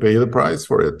 we have to pay the price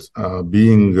for it,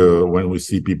 when we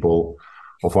see people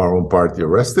of our own party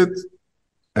arrested,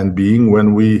 and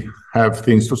when we have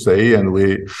things to say and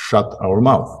we shut our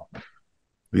mouth.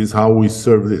 This is how we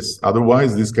serve this.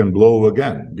 Otherwise, this can blow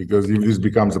again, because if this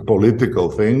becomes a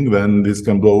political thing, then this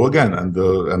can blow again, and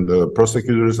the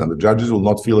prosecutors and the judges will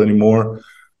not feel anymore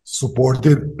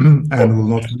supported and will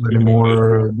not feel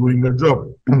anymore doing their job.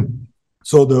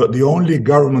 So the only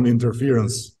government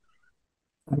interference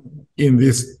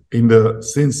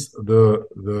since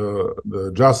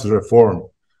the justice reform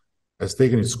has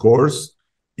taken its course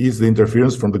is the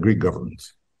interference from the Greek government.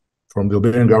 From the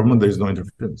Albanian government, there is no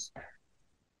interference.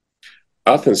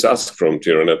 Athens asked from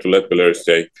Tirana to let Belarus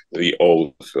take the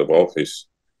oath of office,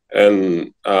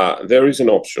 and there is an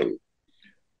option.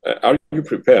 Are you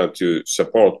prepared to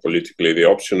support politically the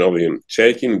option of him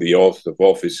taking the oath of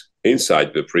office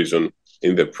inside the prison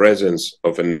in the presence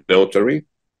of a notary?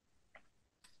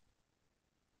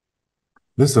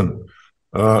 Listen,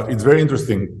 it's very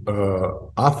interesting.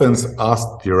 Athens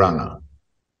asked Tirana.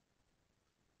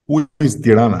 Who is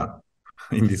Tirana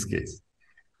in this case?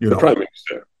 The Prime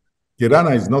Minister.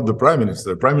 Tirana is not the Prime Minister.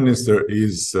 The Prime Minister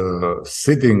is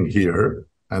sitting here,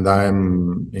 and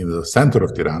I'm in the center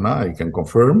of Tirana, I can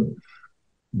confirm.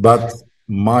 But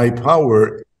my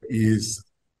power is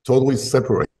totally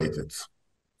separated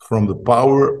from the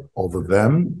power of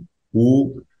them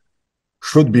who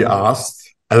should be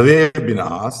asked. They've been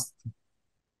asked,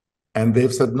 and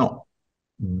they've said no.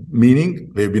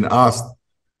 Meaning, they've been asked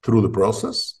through the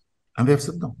process, and they've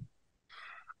said no.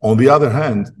 On the other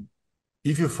hand,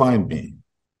 if you find me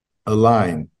a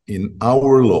line in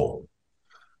our law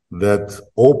that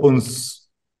opens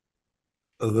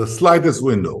the slightest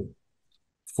window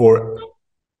for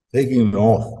taking an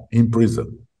oath in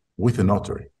prison with a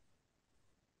notary,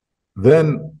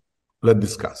 then let's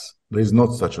discuss. There is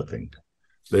not such a thing.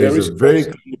 There is a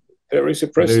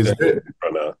precedent.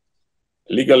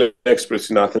 Legal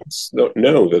experts in Athens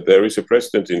know that there is a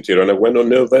precedent in Tirana when on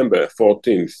November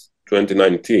 14th,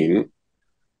 2019,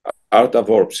 Arta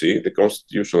Vorpsi, the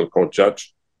Constitutional Court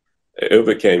judge,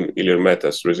 overcame Ilir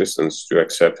Meta's resistance to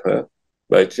accept her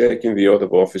by taking the oath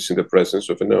of office in the presence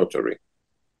of a notary.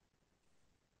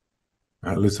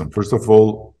 Listen, first of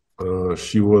all,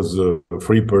 she was a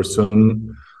free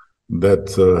person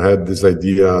that had this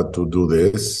idea to do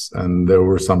this, and there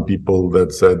were some people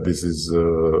that said this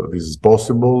is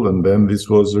possible, and then this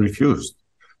was refused.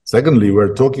 Secondly,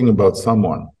 we're talking about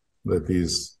someone that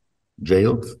is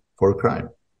jailed for a crime.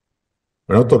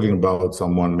 We're not talking about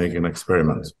someone making an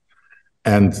experiment.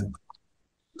 And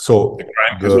so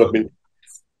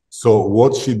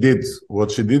what she did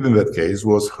in that case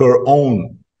was her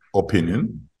own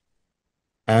opinion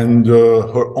and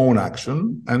her own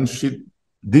action, and she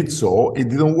did so. It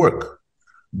didn't work.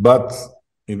 But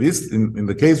in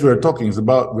the case we are talking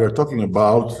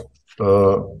about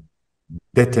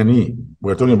detainee.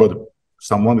 We're talking about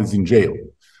someone that's in jail.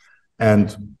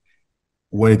 And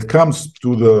when it comes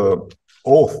to the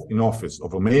oath in office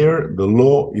of a mayor, the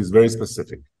law is very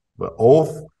specific. The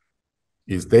oath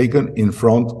is taken in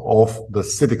front of the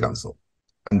city council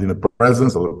and in the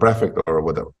presence of the prefect or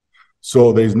whatever.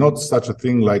 So there is not such a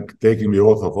thing like taking the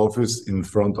oath of office in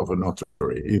front of a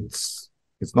notary. It's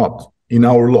not in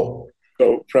our law.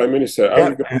 So, Prime Minister,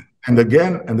 and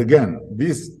again,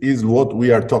 this is what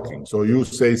we are talking. So you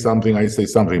say something, I say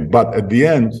something, but at the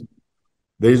end,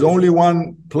 there is only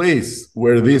one place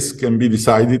where this can be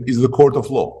decided is the court of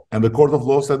law, and the court of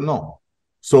law said no.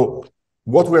 So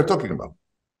what we are talking about.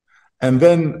 And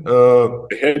then the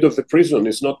head of the prison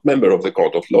is not member of the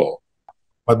court of law.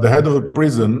 But the head of the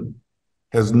prison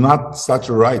has not such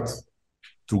a right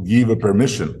to give a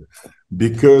permission,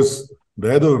 because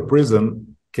the head of the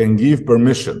prison can give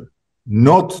permission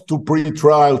not to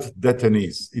pre-trial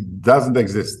detainees. It doesn't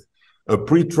exist. A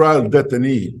pre-trial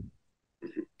detainee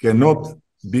cannot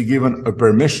be given a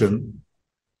permission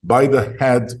by the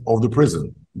head of the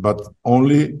prison, but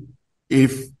only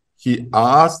if he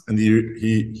asks and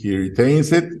he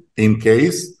retains it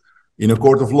in a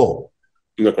court of law.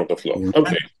 In a court of law.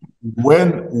 Okay.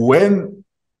 When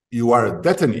you are a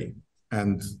detainee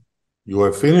and you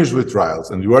are finished with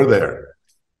trials and you are there,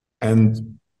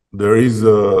 and there is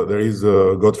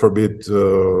God forbid,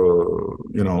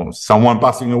 someone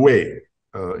passing away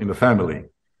in the family,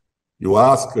 you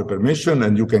ask a permission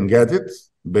and you can get it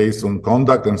based on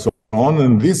conduct and so on,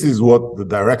 and this is what the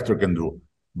director can do.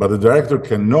 But the director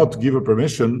cannot give a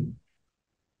permission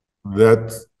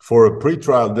that for a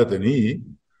pre-trial detainee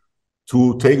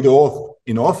to take the oath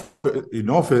in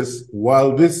office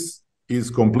while this is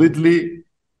completely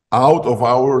out of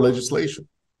our legislation.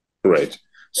 Right.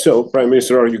 So, Prime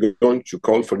Minister, are you going to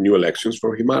call for new elections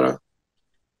for Himara?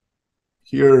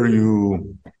 Here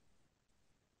you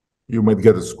might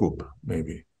get a scoop,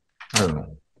 maybe. I don't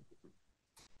know.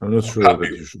 I'm not sure that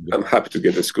you should get it. I'm happy to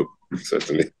get a scoop,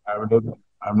 certainly.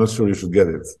 I'm not sure you should get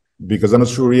it, because I'm not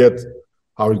sure yet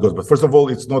how it goes. But first of all,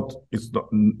 it's not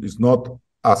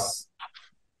us.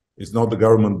 It's not the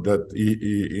government that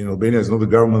in Albania. It's not the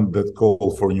government that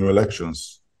called for new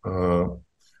elections.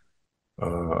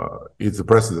 It's the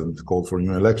president called for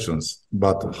new elections.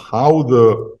 But how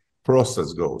the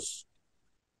process goes,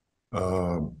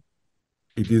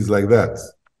 it is like that.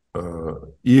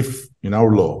 If in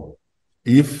our law,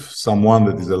 if someone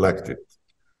that is elected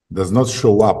does not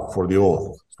show up for the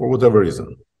oath for whatever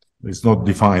reason, it's not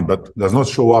defined, but does not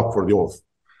show up for the oath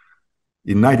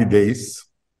in 90 days,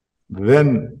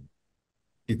 then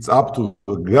it's up to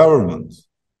the government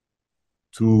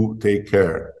to take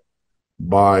care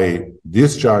by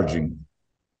discharging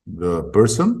the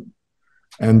person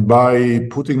and by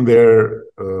putting their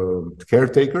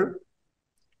caretaker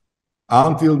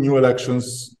until new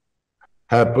elections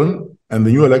happen and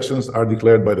the new elections are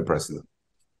declared by the president.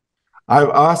 I've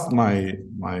asked my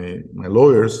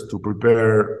lawyers to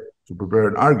prepare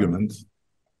an argument,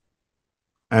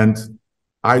 and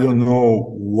I don't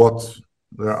know what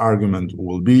their argument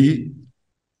will be,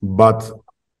 but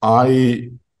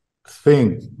I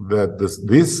think that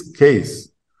this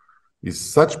case is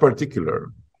such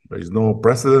particular. There is no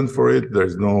precedent for it. There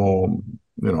is no,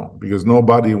 because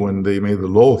nobody, when they made the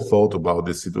law, thought about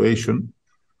this situation.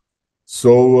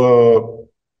 So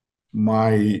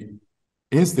my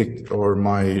instinct or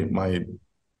my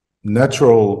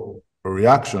natural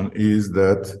reaction is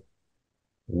that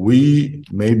we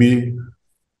maybe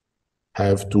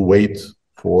have to wait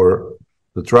for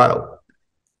the trial.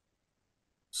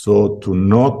 So to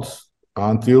not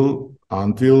until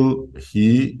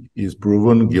he is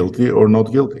proven guilty or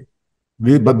not guilty.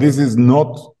 But this is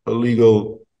not a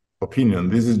legal opinion.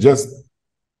 This is just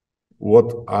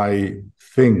what I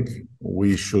think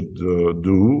we should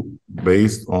do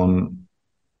based on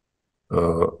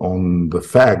the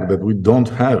fact that we don't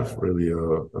have really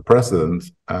a precedent,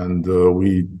 and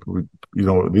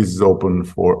this is open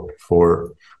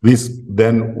for this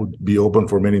then would be open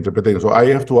for many interpretations. So I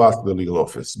have to ask the legal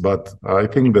office, but I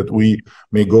think that we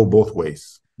may go both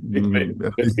ways. This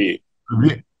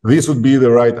would be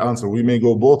the right answer. We may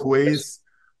go both ways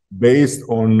based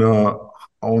on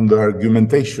the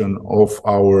argumentation of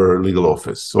our legal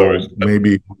office. So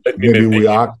maybe we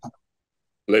act.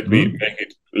 Let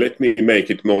me make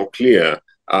it more clear.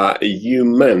 You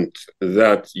meant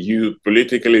that you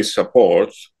politically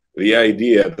support the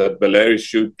idea that Belarus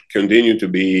should continue to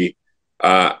be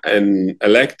an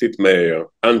elected mayor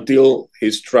until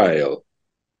his trial.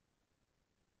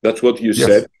 That's what you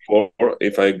said before,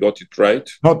 if I got it right.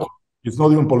 It's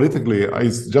not even politically.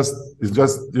 It's just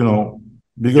because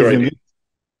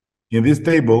in this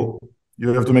table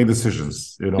you have to make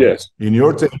decisions. Yes. In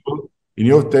your table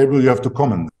you have to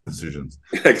comment decisions.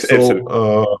 Excellent.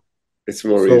 It's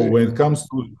more easy. When it comes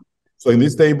to in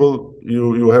this table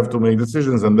you have to make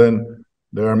decisions, and then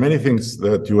there are many things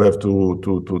that you have to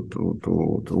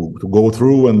go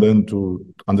through and then to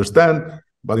understand.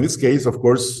 But in this case, of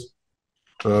course,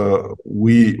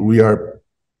 we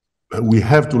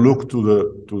have to look to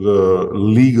the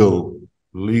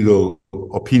legal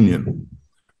opinion.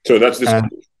 So that's the.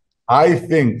 And I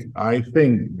think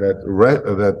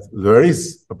that there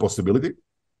is a possibility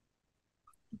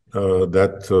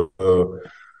that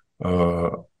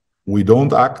we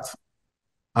don't act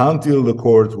until the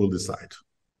court will decide.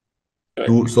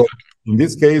 So in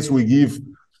this case, we give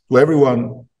to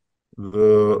everyone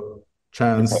the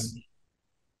chance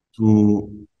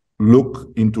to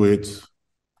look into it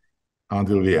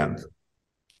until the end,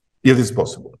 if it's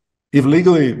possible. If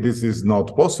legally this is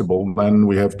not possible, then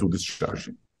we have to discharge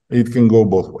him. It can go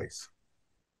both ways.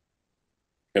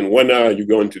 And when are you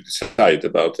going to decide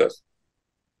about that?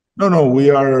 No, we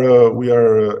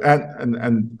are,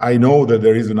 and I know that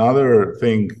there is another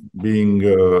thing being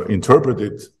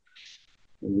interpreted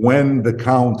when the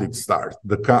counting starts.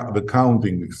 The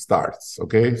counting starts.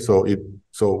 Okay, so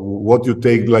what you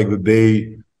take like the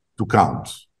day to count,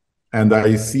 and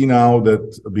I see now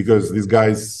that because these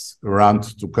guys ran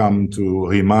to come to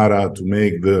Himara to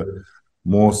make the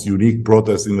most unique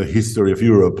protest in the history of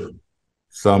Europe.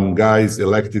 Some guys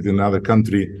elected in another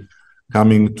country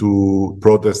coming to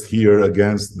protest here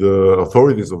against the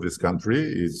authorities of this country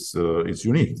is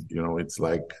unique. You know, it's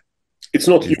like... It's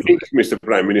not unique, Mr.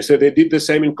 Prime Minister. They did the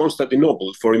same in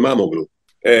Constantinople for Imamoglu.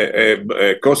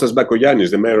 Kostas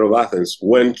Bakoyannis, the mayor of Athens,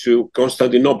 went to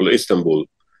Constantinople, Istanbul,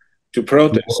 to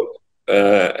protest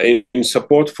in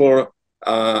support for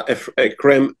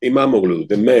Ekrem Imamoglu,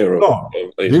 the mayor of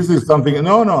this is something...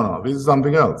 No. This is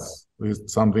something else. This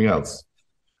is something else.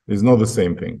 It's not the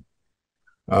same thing.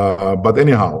 But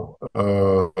anyhow,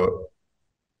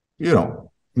 you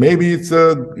know, maybe it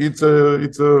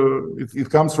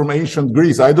comes from ancient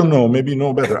Greece. I don't know. Maybe you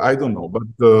know better. I don't know. But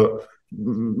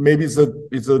maybe it's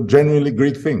a genuinely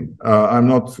Greek thing. I'm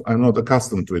not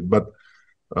accustomed to it. But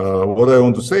what I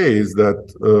want to say is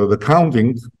that the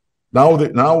counting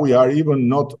now we are even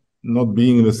not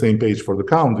being in the same page for the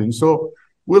counting. So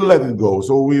we'll let it go.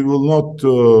 So we will not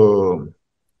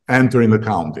enter in the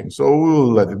counting. So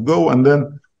we'll let it go, and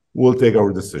then we'll take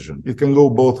our decision. It can go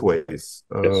both ways.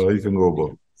 It can go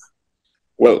both.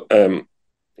 Well,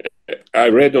 I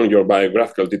read on your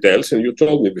biographical details, and you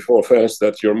told me before first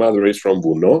that your mother is from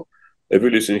Vuno, a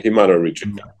village in Himara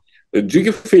region. Do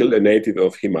you feel a native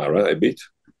of Himara a bit?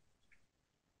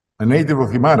 A native of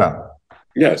Himara?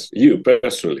 Yes, you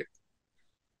personally.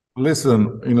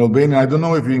 Listen, in Albania, I don't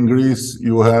know if in Greece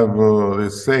you have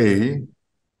this say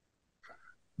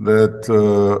that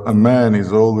a man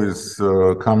is always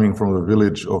coming from the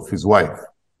village of his wife.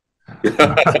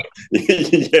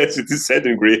 Yes, it is said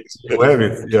in Greece. You have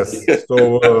it, yes.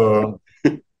 So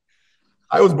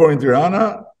I was born in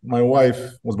Tirana. My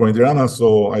wife was born in Tirana,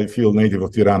 so I feel native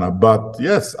of Tirana. But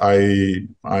yes, I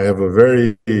have a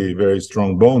very, very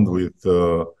strong bond with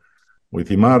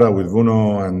Himara, with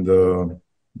Vuno, and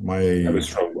Very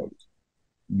strong bond.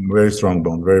 Very strong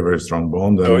bond, very, very strong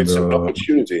bond. So and, it's an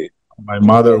opportunity. My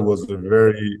mother was a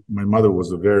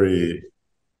very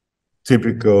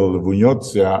typical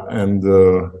Vuniotia, and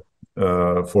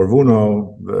for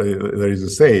Vuno, there is a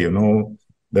say, you know,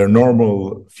 their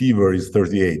normal fever is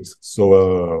 38.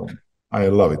 So I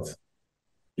love it.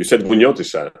 You said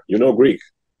Vuniotisa. You know Greek?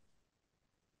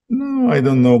 No, I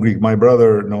don't know Greek. My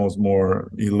brother knows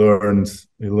more. He learned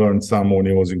some when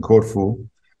he was in Corfu.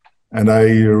 And I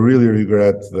really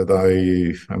regret that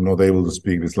I am not able to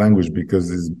speak this language, because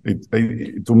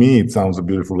to me, it sounds a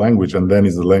beautiful language, and then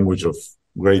it's the language of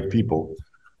great people.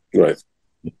 Right.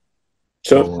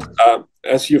 So,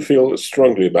 as you feel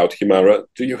strongly about Himara,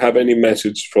 do you have any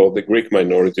message for the Greek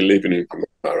minority living in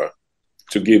Himara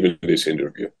to give in this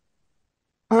interview?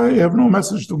 I have no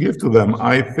message to give to them.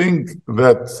 I think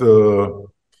that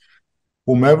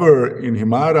whomever in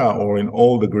Himara or in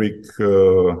all the Greek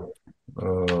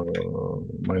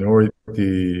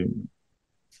minority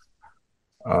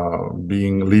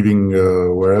living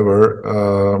wherever,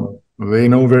 they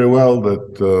know very well that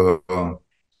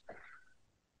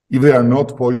if they are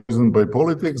not poisoned by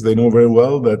politics, they know very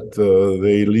well that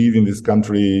they live in this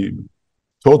country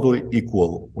totally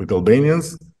equal with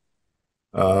Albanians,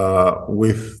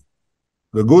 with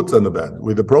the good and the bad,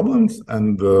 with the problems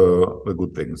and the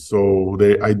good things. So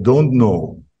I don't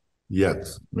know yet,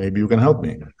 maybe you can help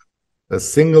me, a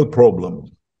single problem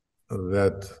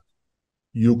that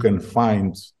you can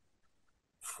find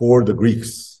for the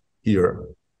Greeks here,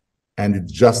 and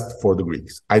it's just for the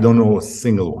Greeks. I don't know a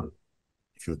single one.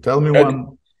 If you tell me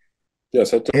one,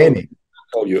 yes, I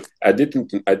told you. I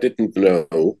didn't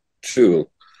know too,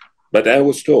 but I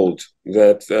was told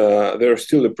that there is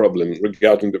still a problem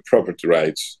regarding the property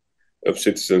rights of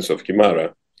citizens of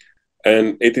Himara,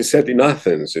 and it is said in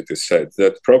Athens. It is said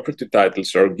that property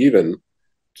titles are given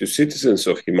to citizens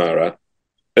of Himara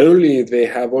only if they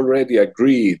have already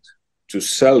agreed to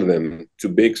sell them to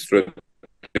big strategic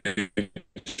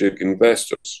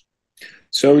investors.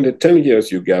 So in the 10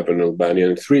 years you governed Albania,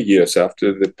 and 3 years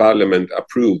after the parliament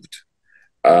approved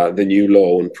the new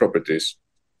law on properties,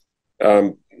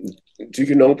 Um, do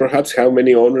you know perhaps how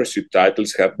many ownership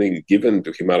titles have been given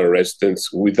to Himara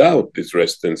residents without these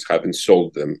residents having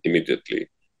sold them immediately?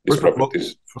 These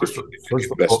properties to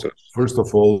investors. First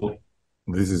of all,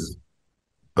 this is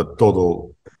a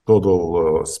total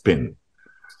spin,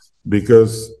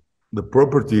 because the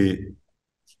property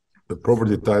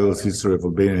titles history of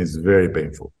Albania is very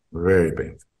painful, very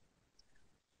painful.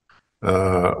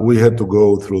 We had to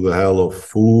go through the hell of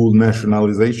full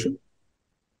nationalization,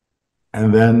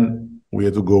 and then we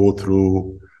had to go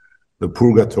through the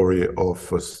purgatory of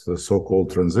the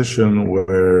so-called transition,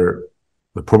 where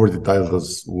the property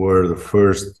titles were the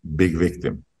first big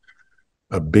victim,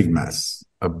 a big mess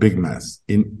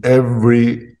in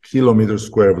every kilometer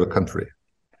square of the country.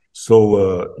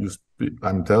 So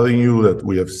I'm telling you that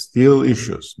we have still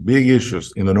issues, big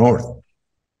issues in the north,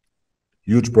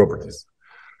 huge properties,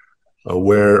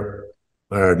 where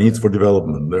there are needs for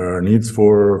development, there are needs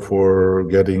for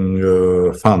getting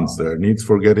funds, there are needs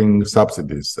for getting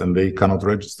subsidies, and they cannot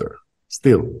register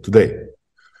still today.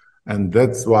 And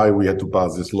that's why we had to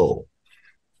pass this law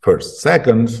first.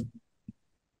 Second,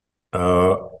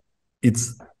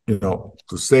 it's,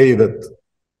 to say that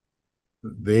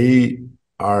they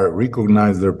are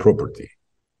recognize their property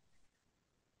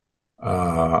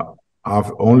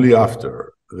only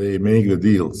after they make the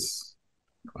deals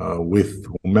with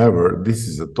whomever. This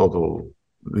is a total,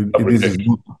 this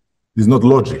is not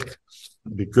logic,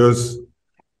 because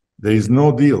there is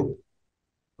no deal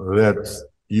that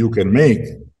you can make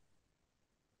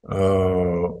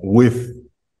with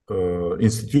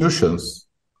institutions.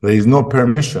 There is no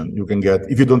permission you can get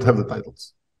if you don't have the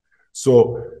titles.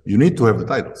 So you need to have the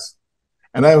titles.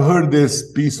 And I've heard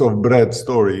this piece of bread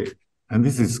story, and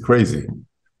this is crazy.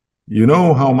 You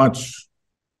know how much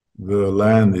the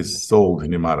land is sold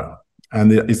in Himara,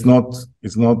 and it's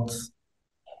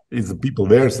the people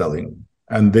they're selling,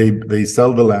 and they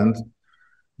sell the land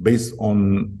based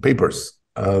on papers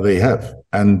they have,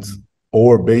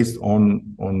 or based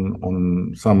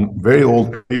on some very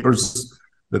old papers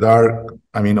that are,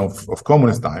 of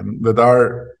communist time, that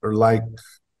are like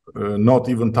not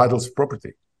even titles of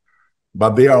property,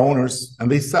 but they are owners and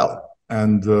they sell.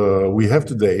 And we have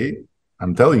today,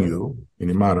 I'm telling you, in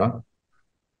Himara,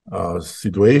 a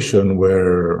situation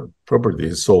where property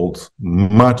is sold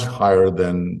much higher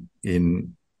than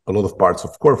in a lot of parts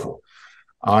of Corfu.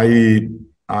 I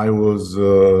was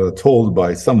told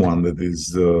by someone that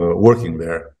is working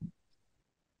there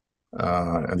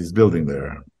and is building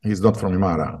there. He's not from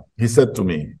Himara. He said to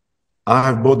me, I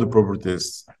have bought the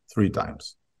properties 3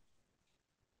 times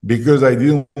because I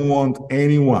didn't want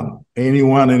anyone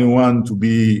to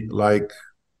be like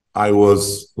I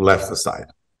was left aside.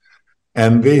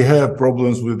 And they have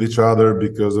problems with each other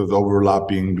because of the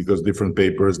overlapping, because different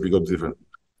papers, because different.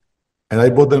 And I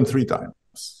bought them 3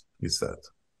 times, he said.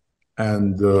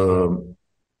 And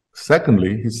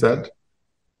secondly, he said,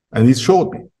 and he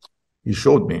showed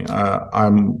me,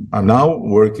 I'm now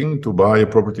working to buy a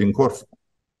property in Corfu,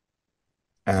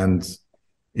 and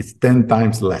it's 10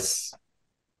 times less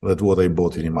than what I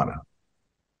bought in Himara,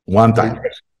 1 time.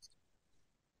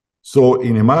 So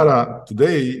in Himara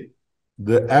today,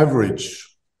 the average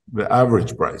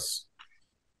price,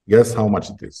 guess how much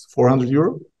it is? 400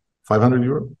 euro, 500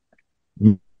 euro,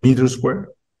 meter square.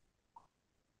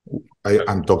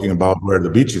 I'm talking about where the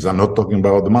beach is. I'm not talking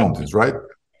about the mountains, right?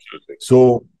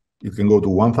 So it can go to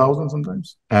 1,000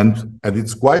 sometimes, and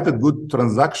it's quite a good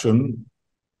transaction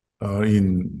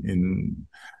in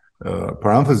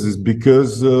parentheses,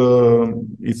 because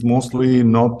it's mostly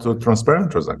not a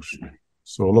transparent transaction.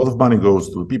 So a lot of money goes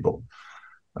to people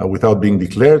without being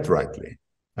declared rightly,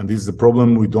 and this is the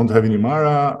problem we don't have in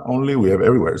Himara only. We have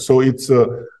everywhere. So it's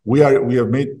we have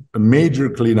made a major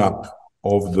cleanup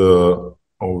of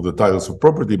the titles of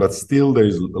property, but still there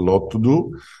is a lot to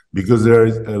do, because there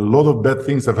is a lot of bad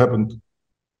things have happened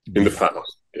in the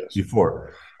past. Yes.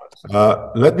 Before.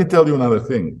 Let me tell you another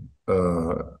thing.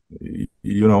 The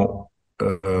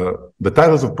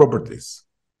titles of properties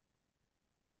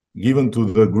given to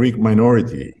the Greek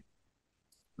minority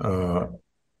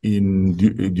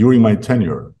during my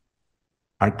tenure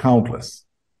are countless.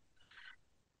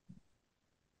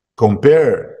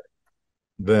 Compare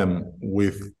them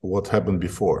with what happened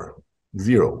before.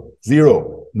 Zero,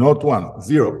 not 1,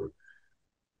 0.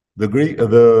 The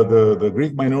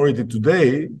Greek minority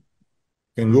today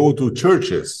can go to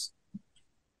churches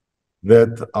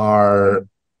that are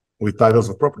with titles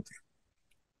of property,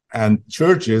 and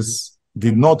churches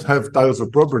did not have titles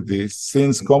of property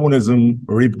since communism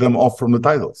ripped them off from the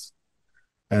titles,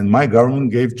 and my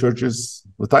government gave churches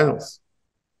the titles.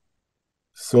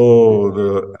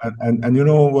 So and you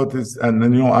know what is, and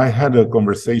you know, I had a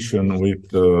conversation with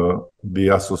the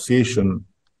association.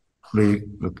 They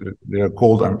are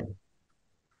called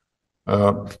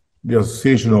the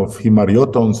Association of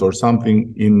Himariotons or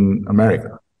something in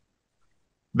America.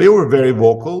 They were very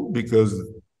vocal because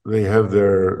they have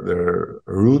their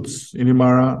roots in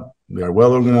Himara. They are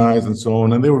well organized and so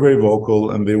on, and they were very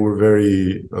vocal, and they were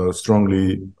very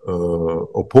strongly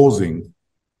opposing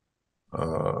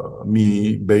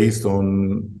me based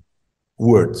on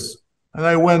words. And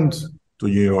I went to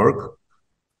New York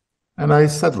and I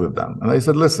sat with them and I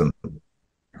said, listen,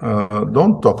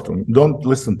 don't talk to me, don't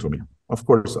listen to me. Of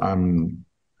course, I'll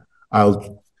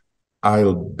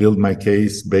build my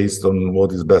case based on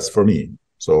what is best for me.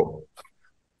 So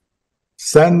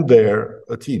send there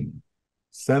a team,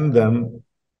 send them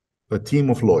a team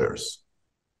of lawyers,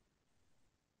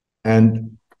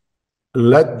 and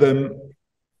let them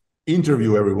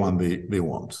interview everyone they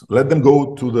want. Let them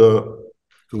go to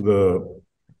the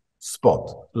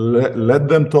spot. Let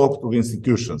them talk to the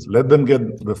institutions. Let them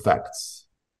get the facts.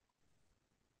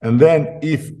 And then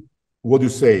if what you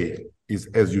say is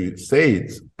as you say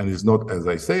it and is not as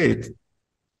I say it,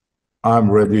 I'm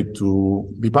ready to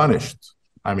be punished.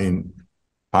 I mean,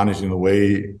 punished in a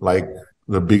way like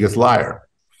the biggest liar.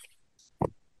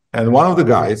 And one of the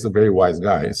guys, a very wise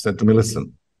guy, said to me,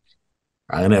 listen,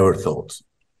 I never thought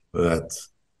that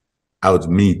I would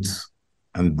meet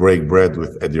and break bread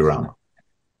with Edi Rama.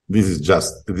 This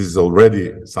is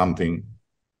already something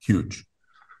huge.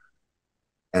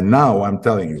 And now I'm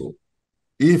telling you,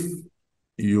 if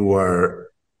you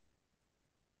are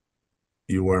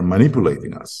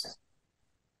manipulating us,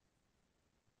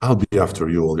 I'll be after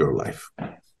you all your life.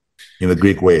 In the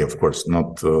Greek way, of course,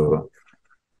 not in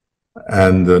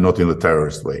the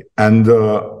terrorist way. And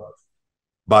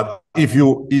but if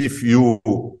you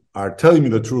are telling me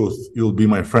the truth, you'll be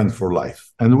my friend for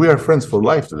life. And we are friends for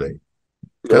life today.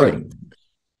 Right.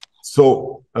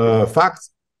 So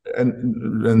facts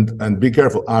and be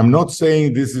careful. I'm not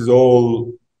saying this is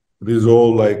all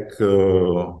like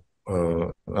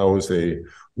I would say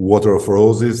water of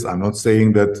roses. I'm not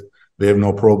saying that they have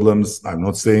no problems. I'm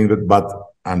not saying that, but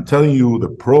I'm telling you the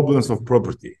problems of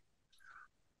property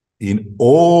in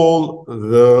all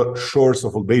the shores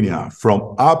of Albania,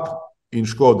 from up in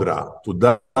Shkodra to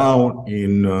down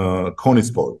in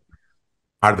Konispol,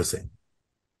 are the same.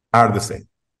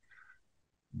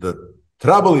 The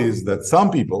trouble is that some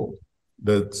people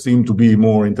that seem to be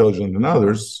more intelligent than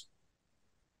others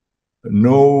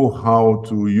know how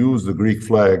to use the Greek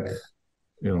flag,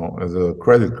 as a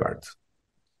credit card.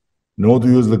 Know to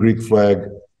use the Greek flag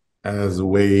as a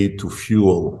way to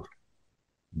fuel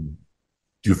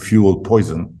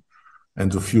poison,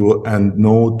 and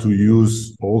know to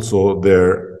use also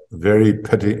their very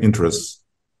petty interests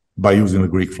by using the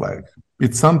Greek flag.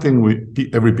 It's something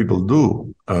every people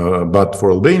do, but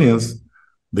for Albanians,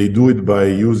 they do it by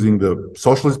using the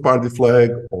Socialist Party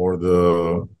flag or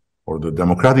the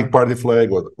Democratic Party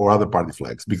flag or other party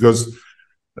flags, because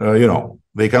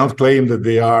they cannot claim that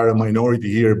they are a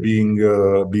minority here being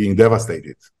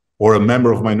devastated, or a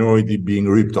member of minority being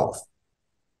ripped off.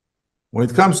 When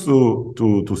it comes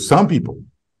to some people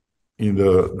in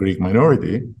the Greek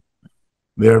minority,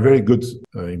 they are very good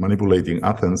in manipulating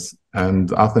Athens,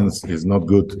 and Athens is not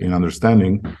good in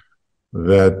understanding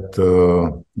that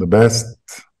the best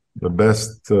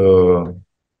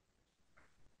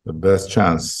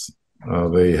chance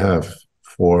they have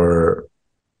for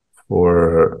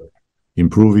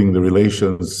improving the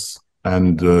relations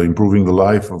and improving the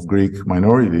life of Greek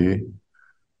minority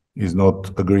is not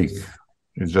a Greek.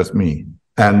 It's just me,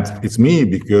 and it's me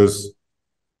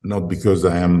not because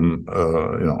I am,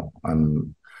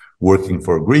 I'm working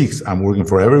for Greeks. I'm working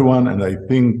for everyone, and I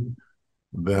think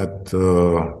that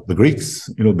the Greeks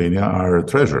in Albania are a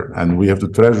treasure, and we have to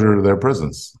treasure their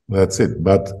presence. That's it.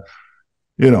 But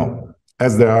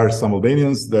as there are some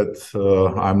Albanians that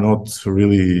I'm not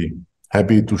really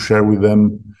happy to share with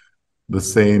them the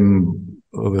same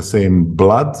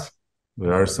blood.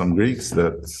 There are some Greeks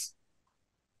that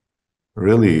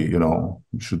really, you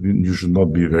should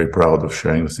not be very proud of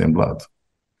sharing the same blood.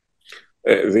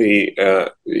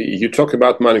 You talk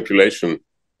about manipulation.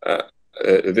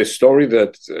 The story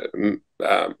that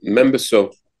members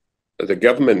of the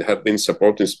government have been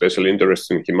supporting special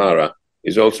interests in Himara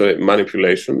is also a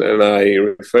manipulation, and I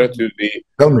refer to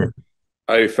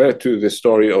the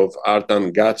story of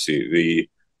Artan Gatsi, the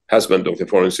husband of the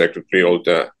Foreign Secretary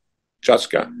Olta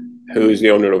Chaska, who is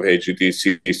the owner of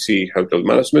HGTCC Hotel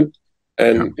Management.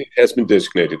 And it has been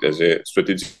designated as a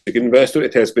strategic investor.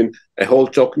 It has been a whole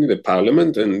talk in the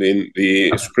parliament and in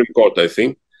the Supreme Court, I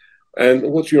think. And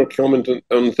what's your comment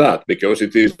on that? Because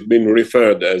it has been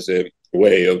referred as a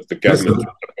way of the government to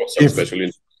support some special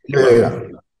interests.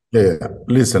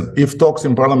 Listen, if talks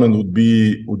in parliament would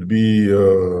be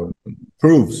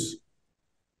proofs,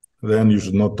 then you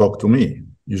should not talk to me.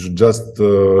 You should just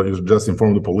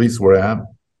inform the police where I am,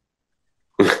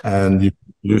 and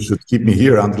you should keep me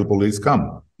here until police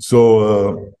come.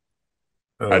 So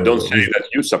I don't say that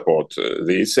you support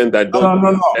this, and I don't.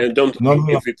 I don't think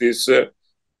if it is.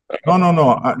 I'm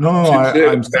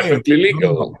perfectly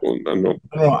legal.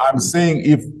 I'm saying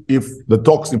if the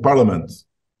talks in parliament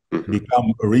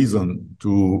become a reason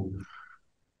to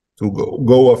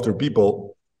go after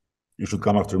people, you should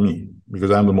come after me,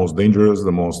 because I'm the most dangerous,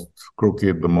 the most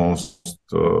crooked, the most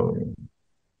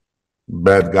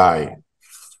bad guy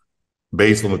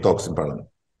based on the talks in parliament.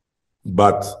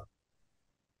 But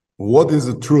what is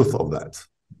the truth of that,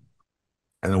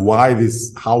 and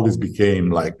how this became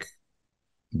like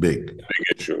big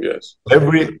issue? Yes.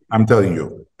 I'm telling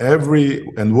you,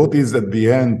 and what is at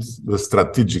the end the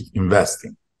strategic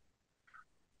investing?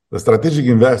 The strategic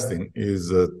investing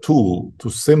is a tool to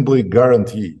simply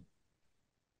guarantee,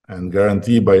 and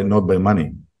guarantee not by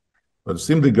money, but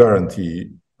simply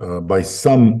guarantee by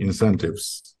some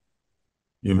incentives,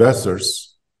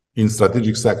 investors in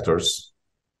strategic sectors.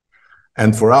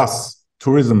 And for us,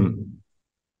 tourism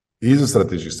is a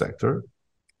strategic sector,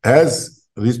 as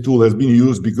this tool has been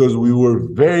used because we were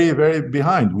very, very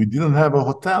behind. We didn't have a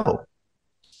hotel,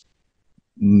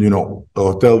 a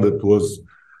hotel that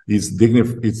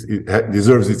it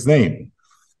deserves its name.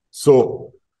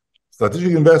 So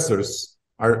strategic investor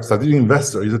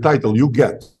is a title you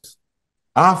get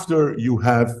after you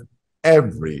have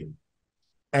everything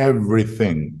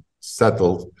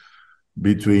settled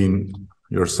between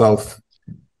yourself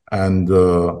and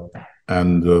the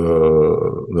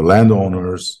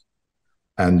landowners,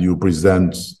 and you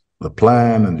present the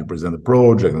plan, and you present the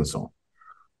project, and so on.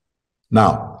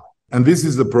 Now, and this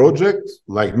is the project,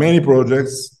 like many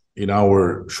projects in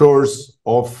our shores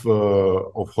of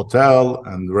hotel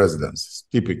and residences,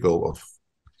 typical of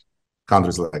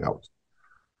countries like ours.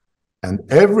 And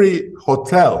every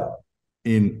hotel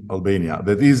in Albania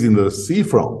that is in the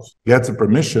seafront gets a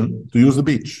permission to use the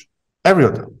beach. Every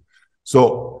hotel.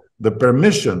 So the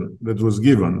permission that was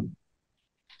given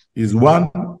is one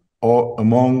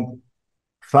among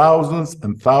thousands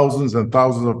and thousands and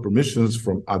thousands of permissions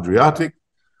from Adriatic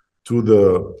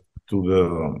to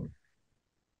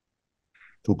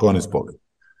Konispoli.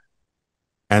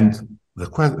 And the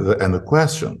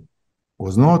question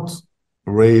was not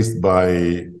raised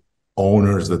by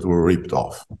owners that were ripped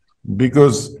off,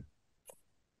 because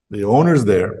the owners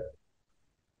there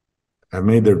have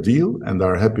made their deal and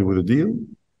are happy with the deal,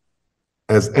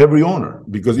 as every owner.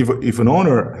 Because if an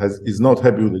owner is not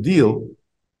happy with the deal,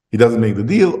 he doesn't make the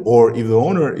deal, or if the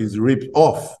owner is ripped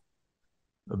off,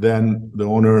 then the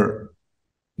owner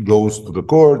goes to the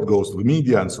court, goes to the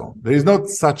media, and so on. There is not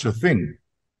such a thing.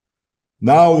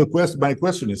 Now, my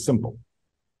question is simple.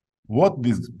 What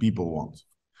these people want?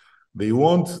 They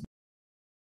want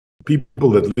people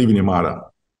that live in Imara,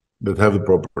 that have the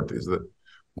properties,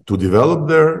 to develop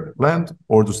their land,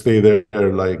 or to stay there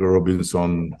like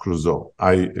Robinson Crusoe?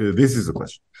 This is the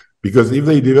question. Because if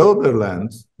they develop their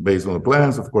land based on the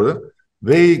plans, of course,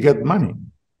 they get money.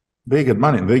 They get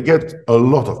money. They get a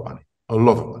lot of money. A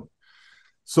lot of money.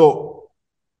 So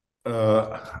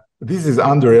this is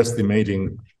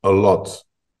underestimating a lot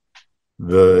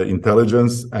the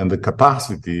intelligence and the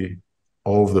capacity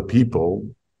of the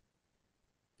people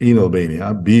in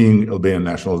Albania, being Albanian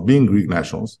nationals, being Greek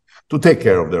nationals, to take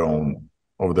care of their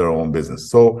own business.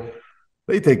 So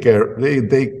they take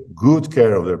good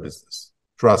care of their business.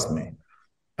 Trust me.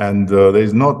 And there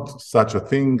is not such a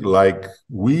thing like,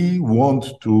 we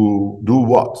want to do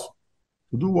what?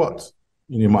 To do what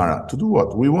in Imara? To do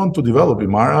what? We want to develop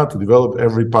Imara, to develop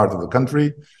every part of the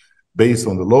country based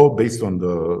on the law, based on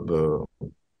the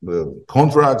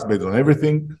contracts, based on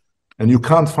everything. And you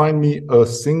can't find me a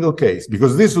single case,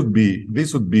 because this would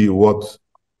be what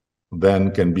then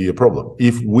can be a problem.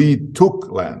 If we took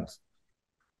land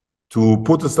to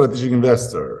put a strategic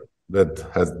investor that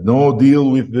has no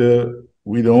deal with the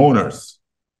owners,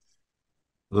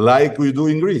 like we do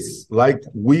in Greece, like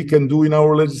we can do in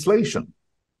our legislation,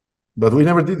 but we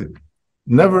never did it.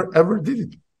 Never ever did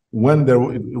it. When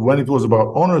it was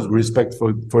about owners, respect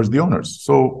for the owners.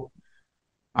 So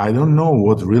I don't know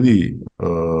what really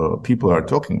people are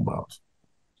talking about.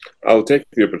 I'll take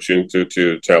the opportunity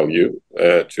to tell you,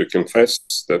 to confess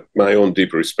that my own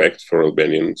deep respect for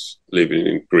Albanians living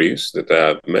in Greece that I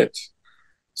have met.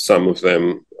 Some of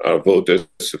them are voters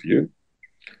of you.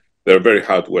 They're very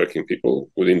hardworking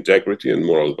people with integrity and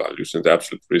moral values, and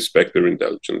absolutely respect their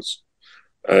intelligence.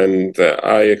 And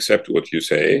I accept what you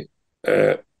say.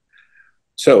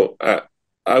 So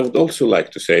I would also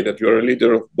like to say that you're a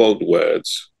leader of bold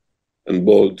words and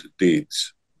bold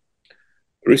deeds.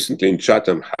 Recently in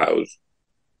Chatham House,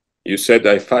 you said,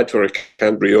 "I fight for a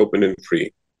country open and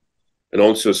free." And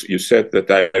also you said that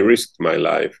I risked my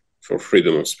life for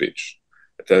freedom of speech.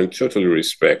 And I totally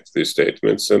respect these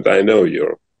statements, and I know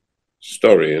your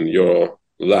story and your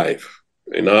life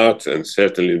in art and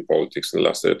certainly in politics in the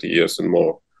last 30 years and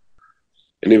more,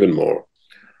 and even more.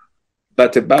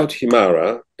 But about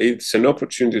Himara, it's an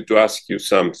opportunity to ask you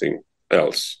something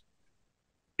else.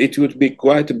 It would be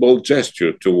quite a bold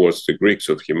gesture towards the Greeks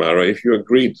of Himara if you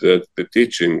agreed that the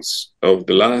teachings of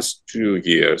the last 2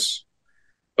 years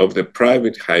of the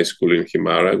private high school in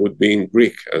Himara would be in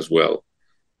Greek as well.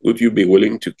 Would you be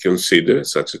willing to consider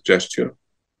such a gesture?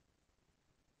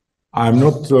 I'm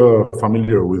not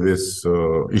familiar with this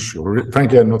issue.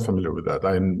 Frankly, I'm not familiar with that.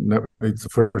 It's the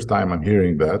first time I'm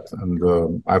hearing that, and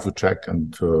I have to check.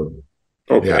 And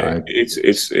okay, yeah,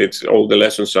 it's all the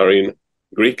lessons are in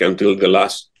Greek until the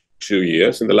last 2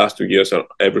 years, and the last 2 years are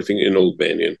everything in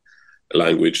Albanian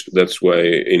language. That's why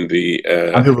in the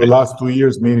until the last 2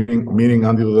 years, meaning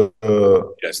until the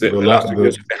yes, the last 2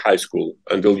 years of the high school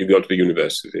until you go to the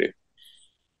university.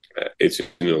 It's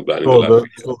in Albania.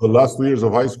 So the last 2 years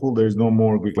of high school, there is no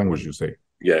more Greek language, you say?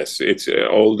 Yes, it's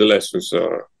all the lessons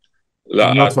are.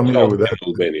 I'm not familiar with that.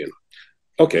 Albanian.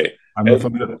 Okay, I'm not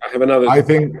familiar. I have another.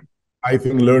 I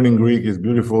think learning Greek is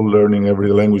beautiful. Learning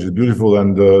every language is beautiful,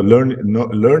 and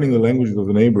learning the languages of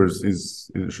the neighbors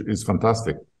is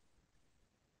fantastic.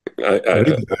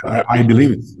 I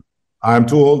believe it. I'm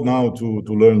too old now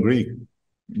to learn Greek,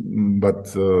 but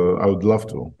I would love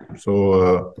to. So.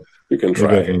 You can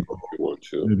try if you want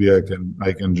to. Maybe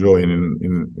I can join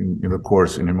in a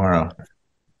course in Himara.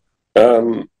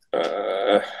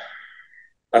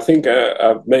 I think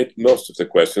I've made most of the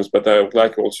questions, but I would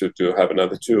like also to have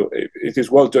another two. It is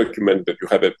well documented that you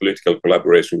have a political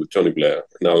collaboration with Tony Blair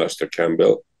and Alastair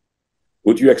Campbell.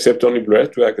 Would you accept Tony Blair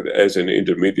to act as an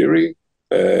intermediary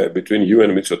between you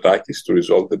and Mitsotakis to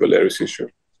resolve the Belarus issue?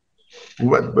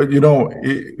 But you know,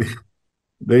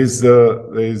 there's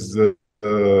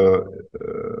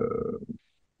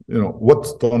you know what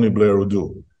Tony Blair would do.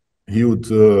 He would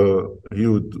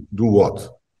do what?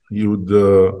 He would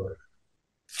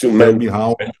tell me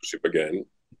how. Friendship again.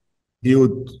 He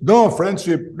would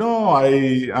friendship. No,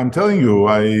 I'm telling you,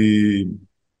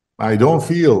 I don't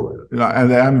feel,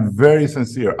 and I'm very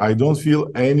sincere. I don't feel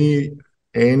any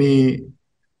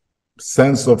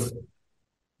sense of,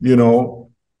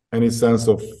 any sense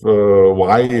of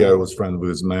why I was friends with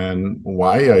this man,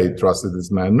 why I trusted this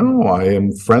man. No, I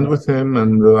am friend with him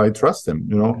and I trust him.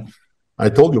 I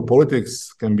told you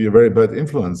politics can be a very bad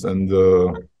influence, and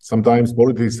sometimes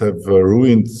politics have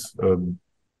ruined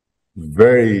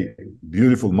very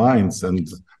beautiful minds and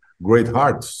great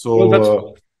hearts.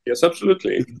 So yes,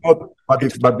 absolutely. But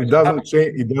it doesn't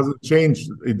change.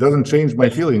 It doesn't change my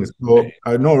feelings. So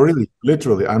no, really,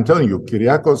 literally, I'm telling you,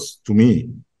 Kyriakos to me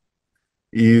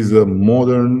is a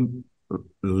modern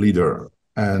leader,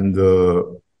 and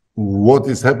what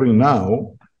is happening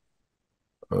now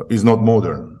is not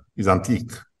modern, is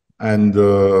antique, and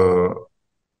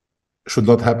should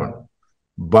not happen.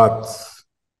 But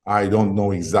I don't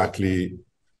know exactly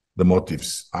the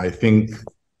motives. I think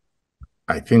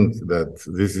that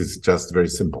this is just very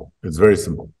simple. It's very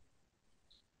simple.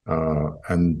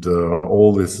 And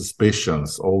all these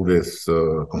suspicions, all these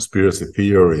conspiracy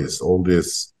theories, all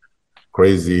this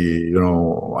crazy,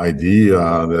 idea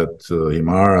that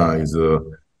Himara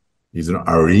is an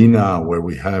arena where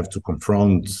we have to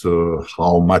confront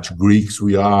how much Greeks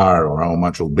we are or how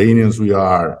much Albanians we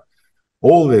are.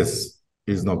 All this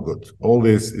is not good. All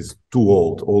this is too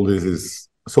old. All this is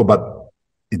so, but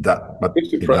it does. But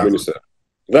Mr. Prime Minister,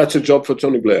 that's a job for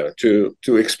Tony Blair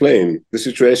to explain the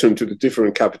situation to the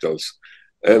different capitals.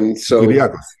 And so,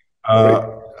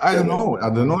 I don't know. I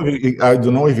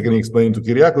don't know if you can explain to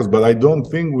Kyriakos, but I don't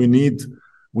think we need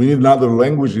another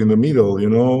language in the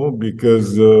middle,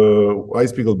 because I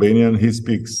speak Albanian, he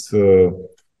speaks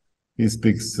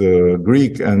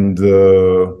Greek, and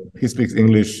he speaks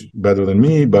English better than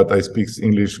me, but I speak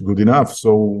English good enough.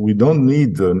 So we don't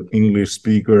need an English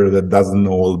speaker that doesn't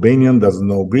know Albanian, doesn't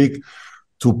know Greek,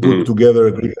 to put together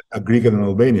a Greek and an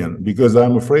Albanian, because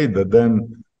I'm afraid that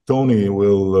then Tony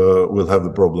will have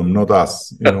the problem, not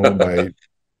us.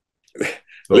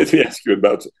 Let me ask you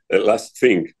about the last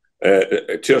thing,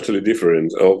 totally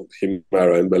different of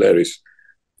Himara and Belarus.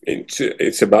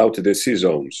 It's about the sea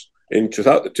zones. In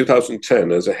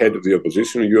 2010, as a head of the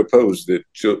opposition, you opposed the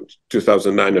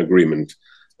 2009 agreement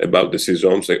about the sea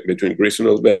zones between Greece and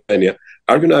Albania.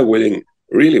 Are you now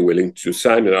really willing to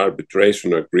sign an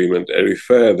arbitration agreement and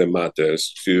refer the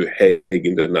matters to Hague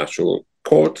International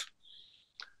Court,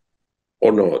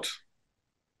 or not?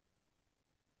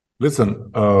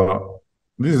 Listen,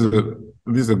 this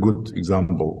is a good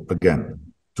example again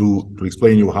to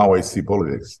explain you how I see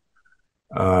politics.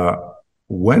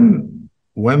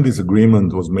 When this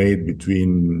agreement was made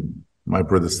between my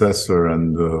predecessor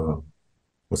and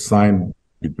was signed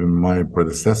between my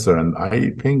predecessor and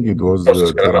I think it was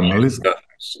Karamanlis,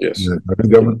 yes,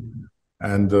 government,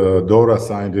 and Dora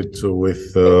signed it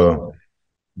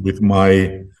with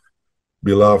my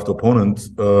beloved opponent.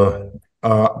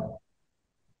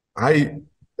 I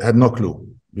had no clue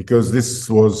because this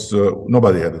was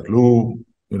nobody had a clue.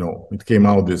 You know, it came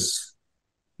out this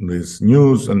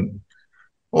news and.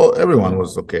 Well, everyone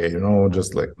was okay, you know,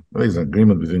 just like there's an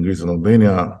agreement between Greece and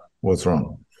Albania. What's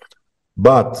wrong?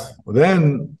 But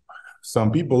then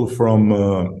some people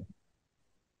from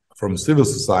civil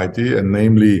society, and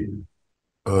namely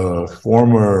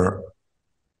former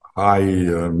high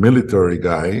military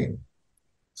guy,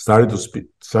 started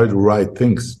to write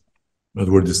things that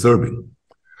were disturbing.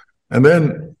 And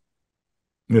then,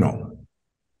 you know,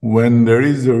 when there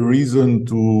is a reason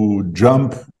to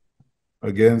jump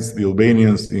against the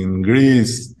Albanians in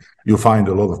Greece, you find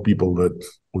a lot of people that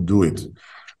would do it.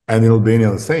 And in Albania,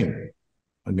 the same.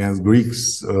 Against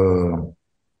Greeks, you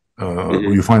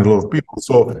find a lot of people.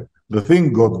 So the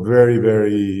thing got very,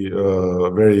 very,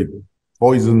 very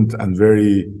poisoned and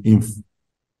very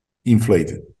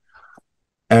inflated.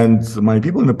 And my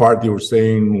people in the party were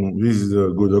saying, this is a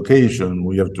good occasion,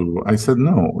 we have to... I said,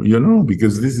 no, you know,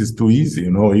 because this is too easy.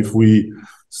 You know, if we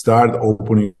start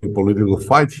opening a political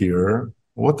fight here,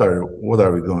 what are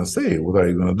we going to say? What are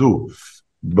you going to do?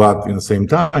 But in the same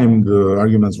time, the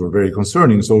arguments were very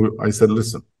concerning. So I said,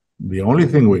 listen, the only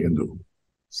thing we can do,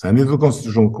 send it to the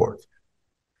Constitutional Court.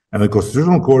 And the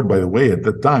Constitutional Court, by the way, at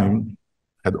that time,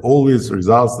 had always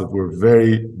results that were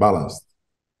very balanced,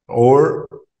 or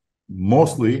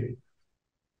mostly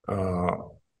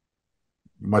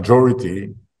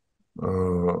majority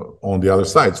on the other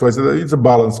side. So I said, it's a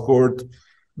balanced court.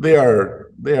 They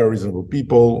are reasonable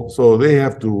people, so they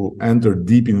have to enter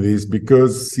deep in this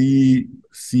because sea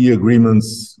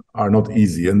agreements are not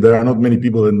easy, and there are not many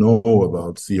people that know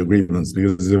about sea agreements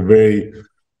because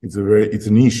it's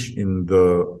a niche in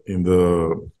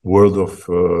the world of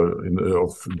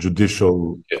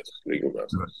judicial. Yes, legal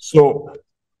matters. So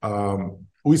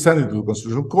we sent it to the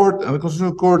Constitutional Court, and the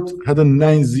Constitutional Court had a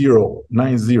 9-0.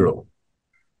 9-0.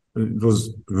 It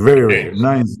was very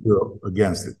 9-0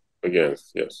 against it.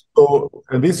 Against, yes. So,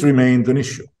 and this remained an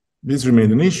issue.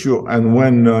 And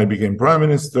when I became prime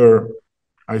minister,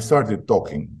 I started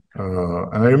talking.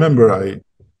 And I remember I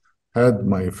had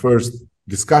my first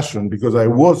discussion because I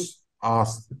was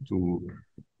asked to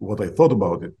what I thought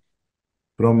about it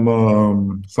from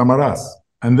Samaras.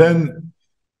 And then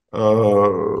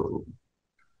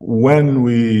when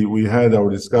we had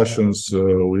our discussions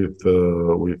with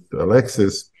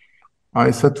Alexis,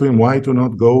 I said to him, why to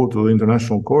not go to the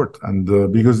International Court?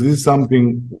 And because this is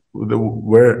something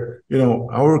where, you know,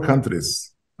 our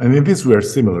countries, and in this we are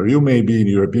similar. You may be in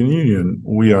the European Union,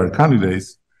 we are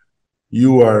candidates.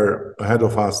 You are ahead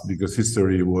of us because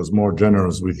history was more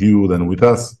generous with you than with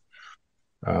us.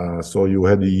 So you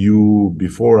had the EU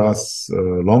before us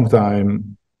a long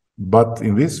time. But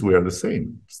in this, we are the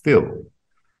same still.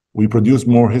 We produce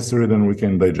more history than we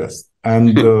can digest.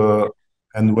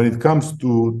 And when it comes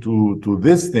to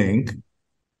this thing,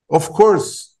 of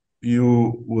course,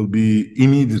 you will be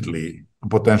immediately a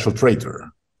potential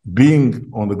traitor, being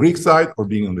on the Greek side or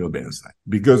being on the Albanian side,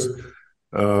 because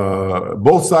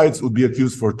both sides would be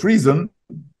accused for treason,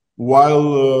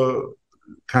 while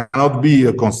cannot be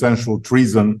a consensual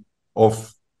treason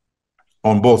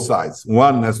on both sides.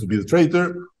 One has to be the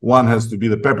traitor, one has to be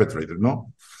the perpetrator,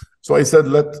 no? So I said,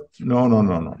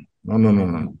 no.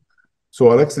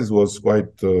 So Alexis was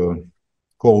quite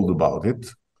cold about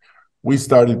it. We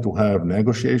started to have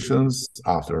negotiations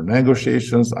after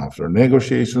negotiations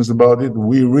about it.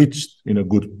 We reached in a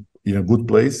good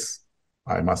place,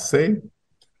 I must say.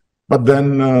 But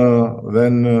then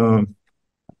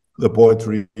the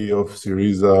poetry of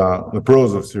Syriza, the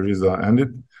prose of Syriza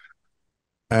ended,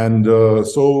 and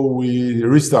so we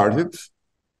restarted.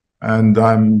 And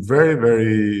I'm very,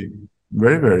 very,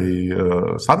 very, very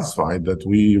satisfied that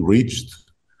we reached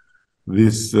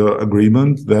this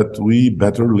agreement that we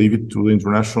better leave it to the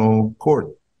International Court.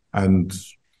 And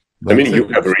I mean, you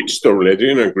have reached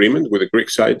already an agreement with the Greek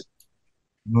side?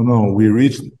 No. We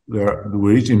reached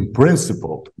in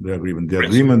principle the agreement. The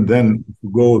agreement then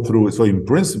go through. So in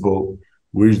principle,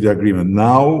 we reached the agreement.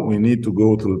 Now we need to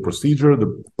go through the procedure.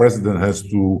 The president has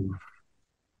to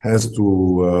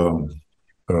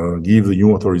give the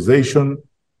new authorization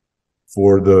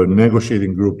for the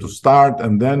negotiating group to start,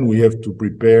 and then we have to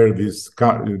prepare this.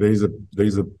 There is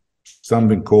a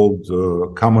something called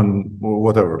common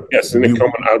whatever. Yes, in a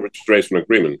common arbitration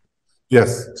agreement.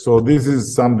 Yes, so this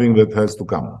is something that has to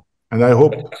come, and I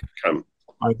hope. So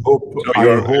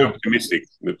you're optimistic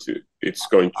that it's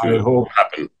going to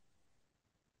happen.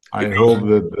 I hope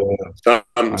that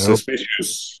some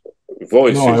suspicious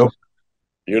voices. No,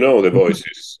 you know the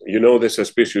voices. You know the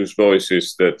suspicious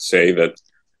voices that say that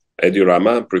Edi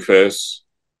Rama prefers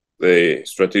the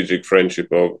strategic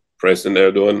friendship of President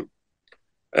Erdogan,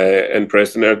 and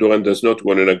President Erdogan does not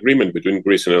want an agreement between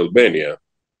Greece and Albania,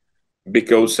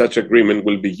 because such agreement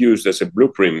will be used as a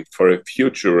blueprint for a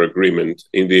future agreement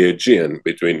in the Aegean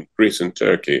between Greece and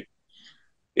Turkey.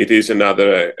 It is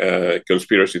another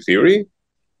conspiracy theory.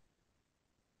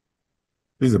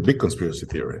 This is a big conspiracy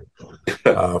theory.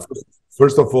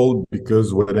 First of all,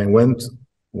 because when I went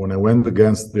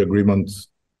against the agreement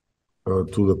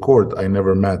to the court, I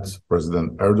never met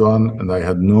President Erdogan, and I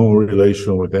had no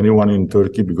relation with anyone in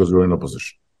Turkey because we were in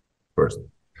opposition. First,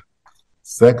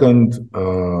 second,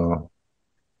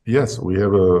 yes, we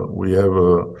have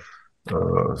a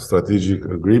strategic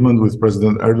agreement with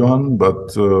President Erdogan,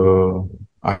 but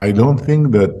I don't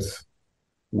think that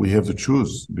we have to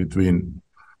choose between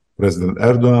President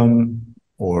Erdogan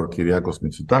or Kyriakos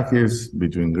Mitsotakis,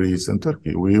 between Greece and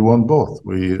Turkey. We want both.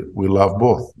 We love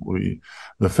both.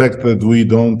 The fact that we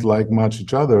don't like much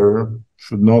each other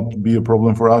should not be a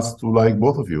problem for us to like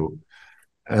both of you.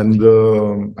 And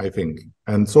I think,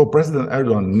 and so President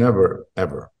Erdogan never,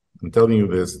 ever, I'm telling you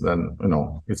this, then,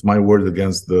 it's my word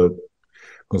against the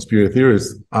conspiracy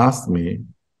theorists,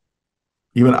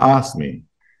 even asked me,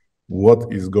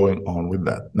 what is going on with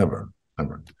that? Never,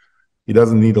 never. He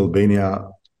doesn't need Albania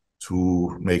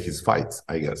to make his fight,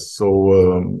 I guess.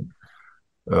 So,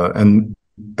 and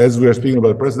as we are speaking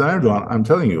about President Erdogan, I'm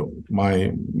telling you,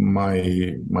 my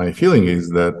feeling is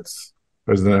that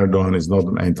President Erdogan is not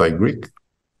an anti-Greek.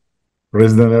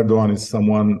 President Erdogan is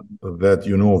someone that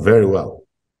you know very well,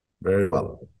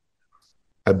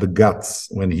 at the guts,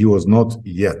 when he was not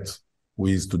yet who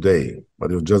he is today, but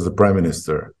he was just the prime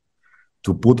minister,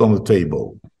 to put on the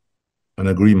table an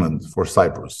agreement for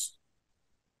Cyprus.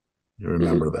 You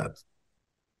remember that?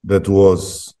 That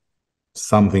was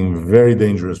something very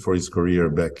dangerous for his career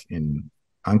back in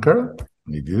Ankara.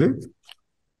 And he did it.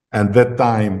 And that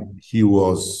time he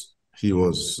was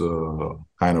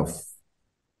kind of,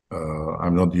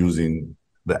 I'm not using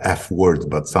the F word,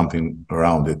 but something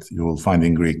around it. You will find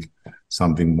in Greek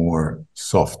something more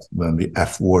soft than the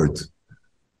F word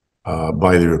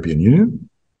by the European Union.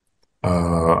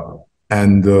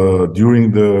 And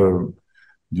during the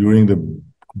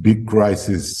big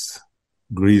crisis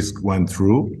Greece went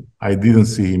through, I didn't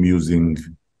see him taking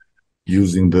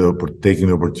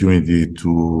the opportunity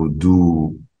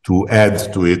to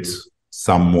add to it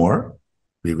some more,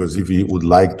 because if he would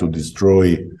like to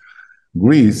destroy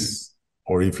Greece,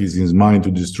 or if he's in his mind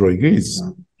to destroy Greece,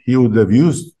 he would have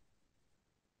used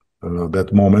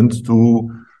that moment to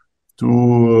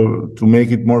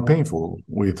make it more painful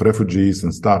with refugees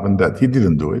and stuff, and that he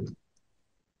didn't do it.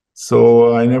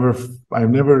 So I never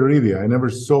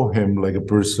saw him like a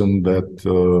person that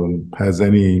has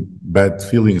any bad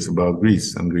feelings about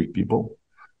Greece and Greek people.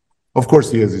 Of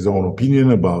course, he has his own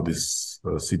opinion about this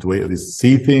situation, this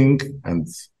sea thing, and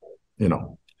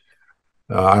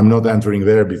I'm not entering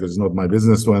there because it's not my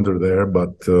business to enter there.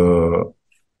 But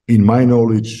in my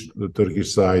knowledge, the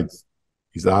Turkish side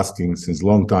is asking since a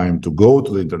long time to go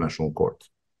to the international court,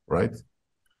 right?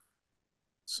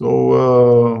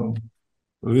 So.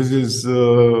 This is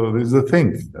the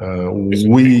thing.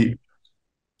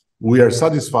 We are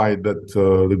satisfied that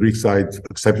the Greek side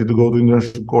accepted to go to the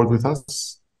international court with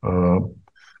us,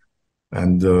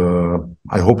 and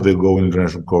I hope they go in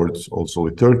international court also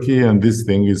with Turkey. And this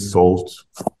thing is solved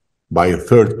by a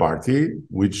third party,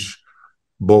 which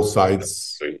both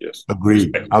sides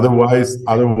agree. Otherwise,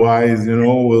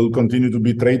 we'll continue to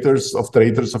be traitors of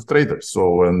traitors of traitors.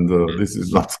 So, and this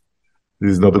is not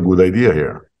a good idea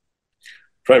here.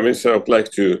 Prime Minister, I would like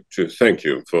to thank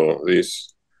you for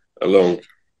this long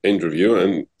interview.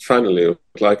 And finally, I would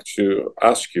like to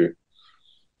ask you,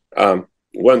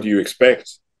 when do you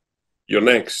expect your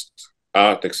next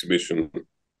art exhibition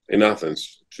in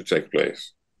Athens to take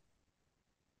place?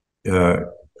 I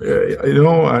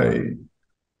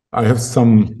have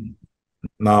some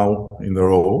now in the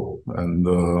row, and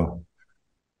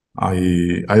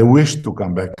I wish to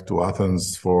come back to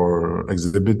Athens for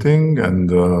exhibiting, and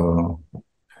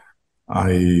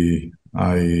I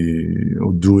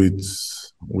would do it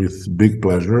with big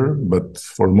pleasure. But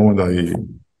for the moment,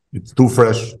 it's too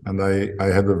fresh, and I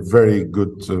had a very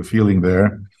good feeling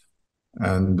there,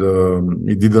 and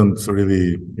it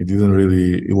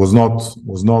was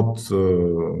not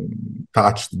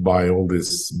touched by all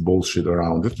this bullshit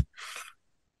around it.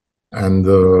 And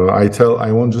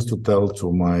I want just to tell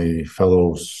to my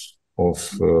fellows of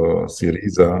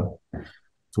Syriza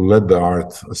to let the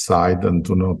art aside and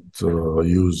to not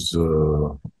use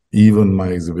even my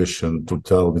exhibition to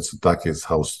tell Mitsotakis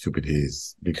how stupid he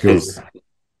is, because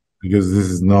this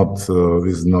is not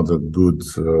a good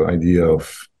idea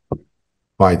of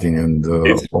fighting and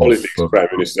it's politics, Prime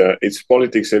Minister. It's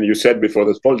politics, and you said before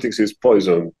that politics is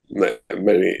poison.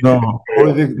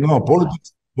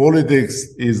 Politics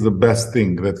is the best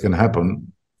thing that can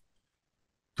happen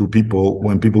to people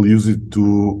when people use it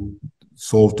to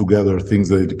solve together things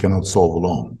that they cannot solve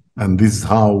alone. And this is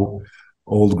how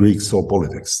old Greeks saw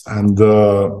politics. And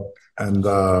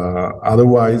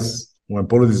otherwise, when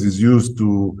politics is used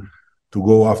to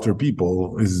go after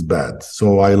people, this is bad.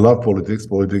 So I love politics.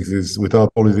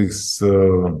 Without politics,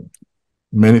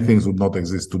 many things would not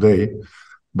exist today.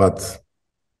 But,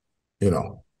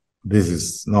 this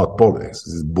is not politics.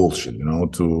 This is bullshit,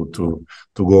 to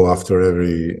go after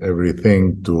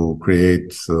everything, to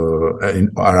create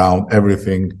around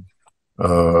everything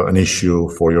an issue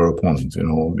for your opponent,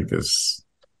 because,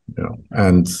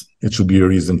 and it should be a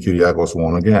reason Kyriakos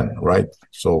won again, right?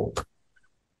 So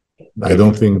I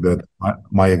don't think that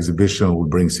my exhibition will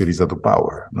bring Syriza to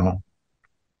power, no?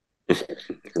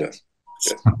 Yes.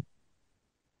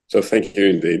 So thank you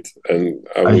indeed, and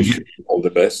I wish you all the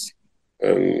best.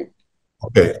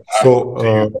 Okay, so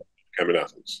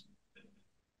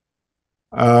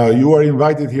you are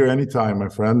invited here anytime, my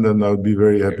friend, and I would be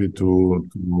very happy to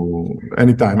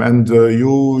anytime. And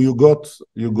you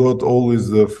got always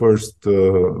the first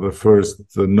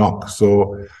knock.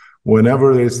 So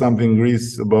whenever there is something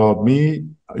Greece about me,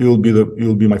 you'll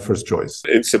be my first choice.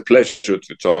 It's a pleasure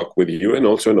to talk with you, and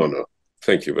also an honor.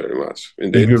 Thank you very much.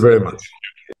 Indeed. Thank you very much.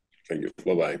 Thank you.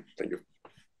 Bye-bye. Thank you.